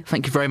 Tom, Malley,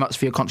 thank you very much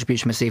for your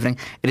contribution this evening.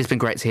 It has been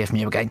great to hear from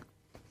you again.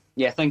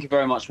 Yeah, thank you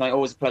very much, mate.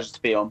 Always a pleasure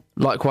to be on.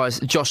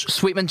 Likewise, Josh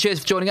Sweetman, cheers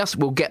for joining us.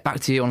 We'll get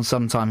back to you on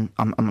some time,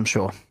 I'm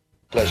sure.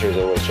 Pleasure as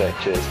always, Jake.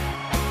 Cheers.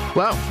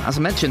 Well, as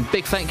I mentioned,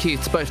 big thank you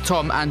to both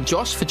Tom and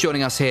Josh for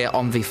joining us here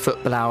on the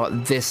Football Hour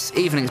this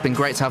evening. It's been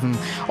great to have them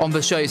on the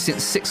show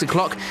since 6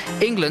 o'clock.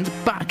 England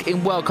back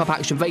in World Cup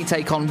action. They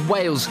take on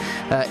Wales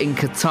in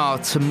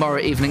Qatar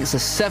tomorrow evening. It's a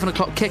 7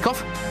 o'clock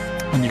kickoff.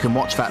 And you can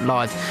watch that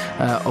live,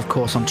 of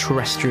course, on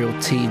terrestrial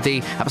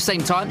TV. At the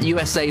same time,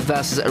 USA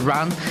versus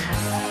Iran.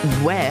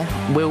 Where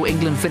will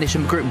England finish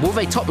in the group? Will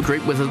they top the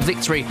group with a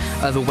victory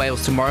over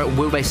Wales tomorrow?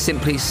 Will they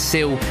simply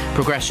seal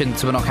progression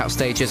to the knockout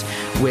stages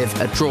with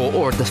a draw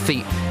or a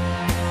defeat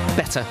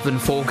better than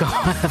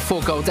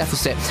four-goal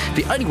deficit?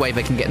 The only way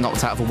they can get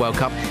knocked out of the World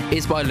Cup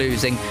is by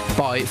losing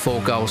by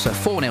 4 goals. So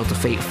 4-0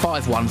 defeat,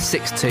 5-1,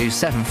 6-2,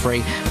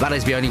 7-3. That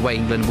is the only way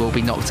England will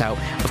be knocked out,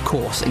 of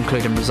course,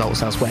 including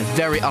results elsewhere.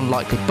 Very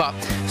unlikely, but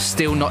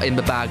still not in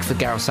the bag for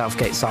Gareth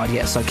Southgate's side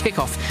yet. So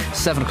kick-off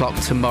 7 o'clock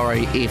tomorrow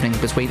evening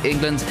between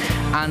England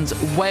and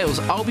Wales.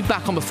 I'll be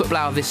back on the Football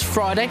Hour this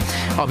Friday.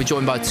 I'll be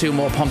joined by 2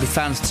 more Pompey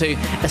fans to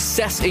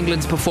assess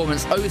England's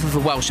performance over the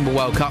Welsh in the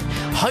World Cup.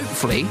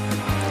 Hopefully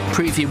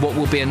preview what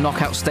will be a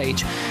knockout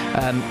stage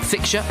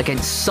fixture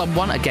against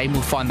someone. Again,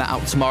 we'll find that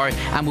out tomorrow,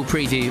 and we'll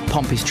preview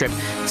Pompey's trip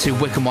to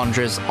Wycombe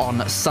Wanderers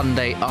on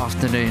Sunday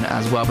afternoon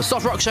as well. The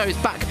Soft Rock Show is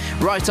back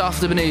right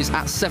after the news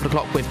at 7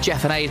 o'clock with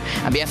Jeff and Aid,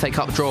 and the FA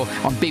Cup draw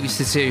on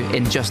BBC Two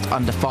in just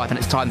under 5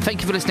 minutes' time.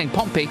 Thank you for listening.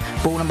 Pompey,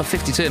 ball number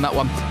 52 in that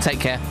one. Take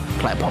care.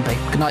 Play at Pompey.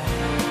 Good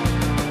night.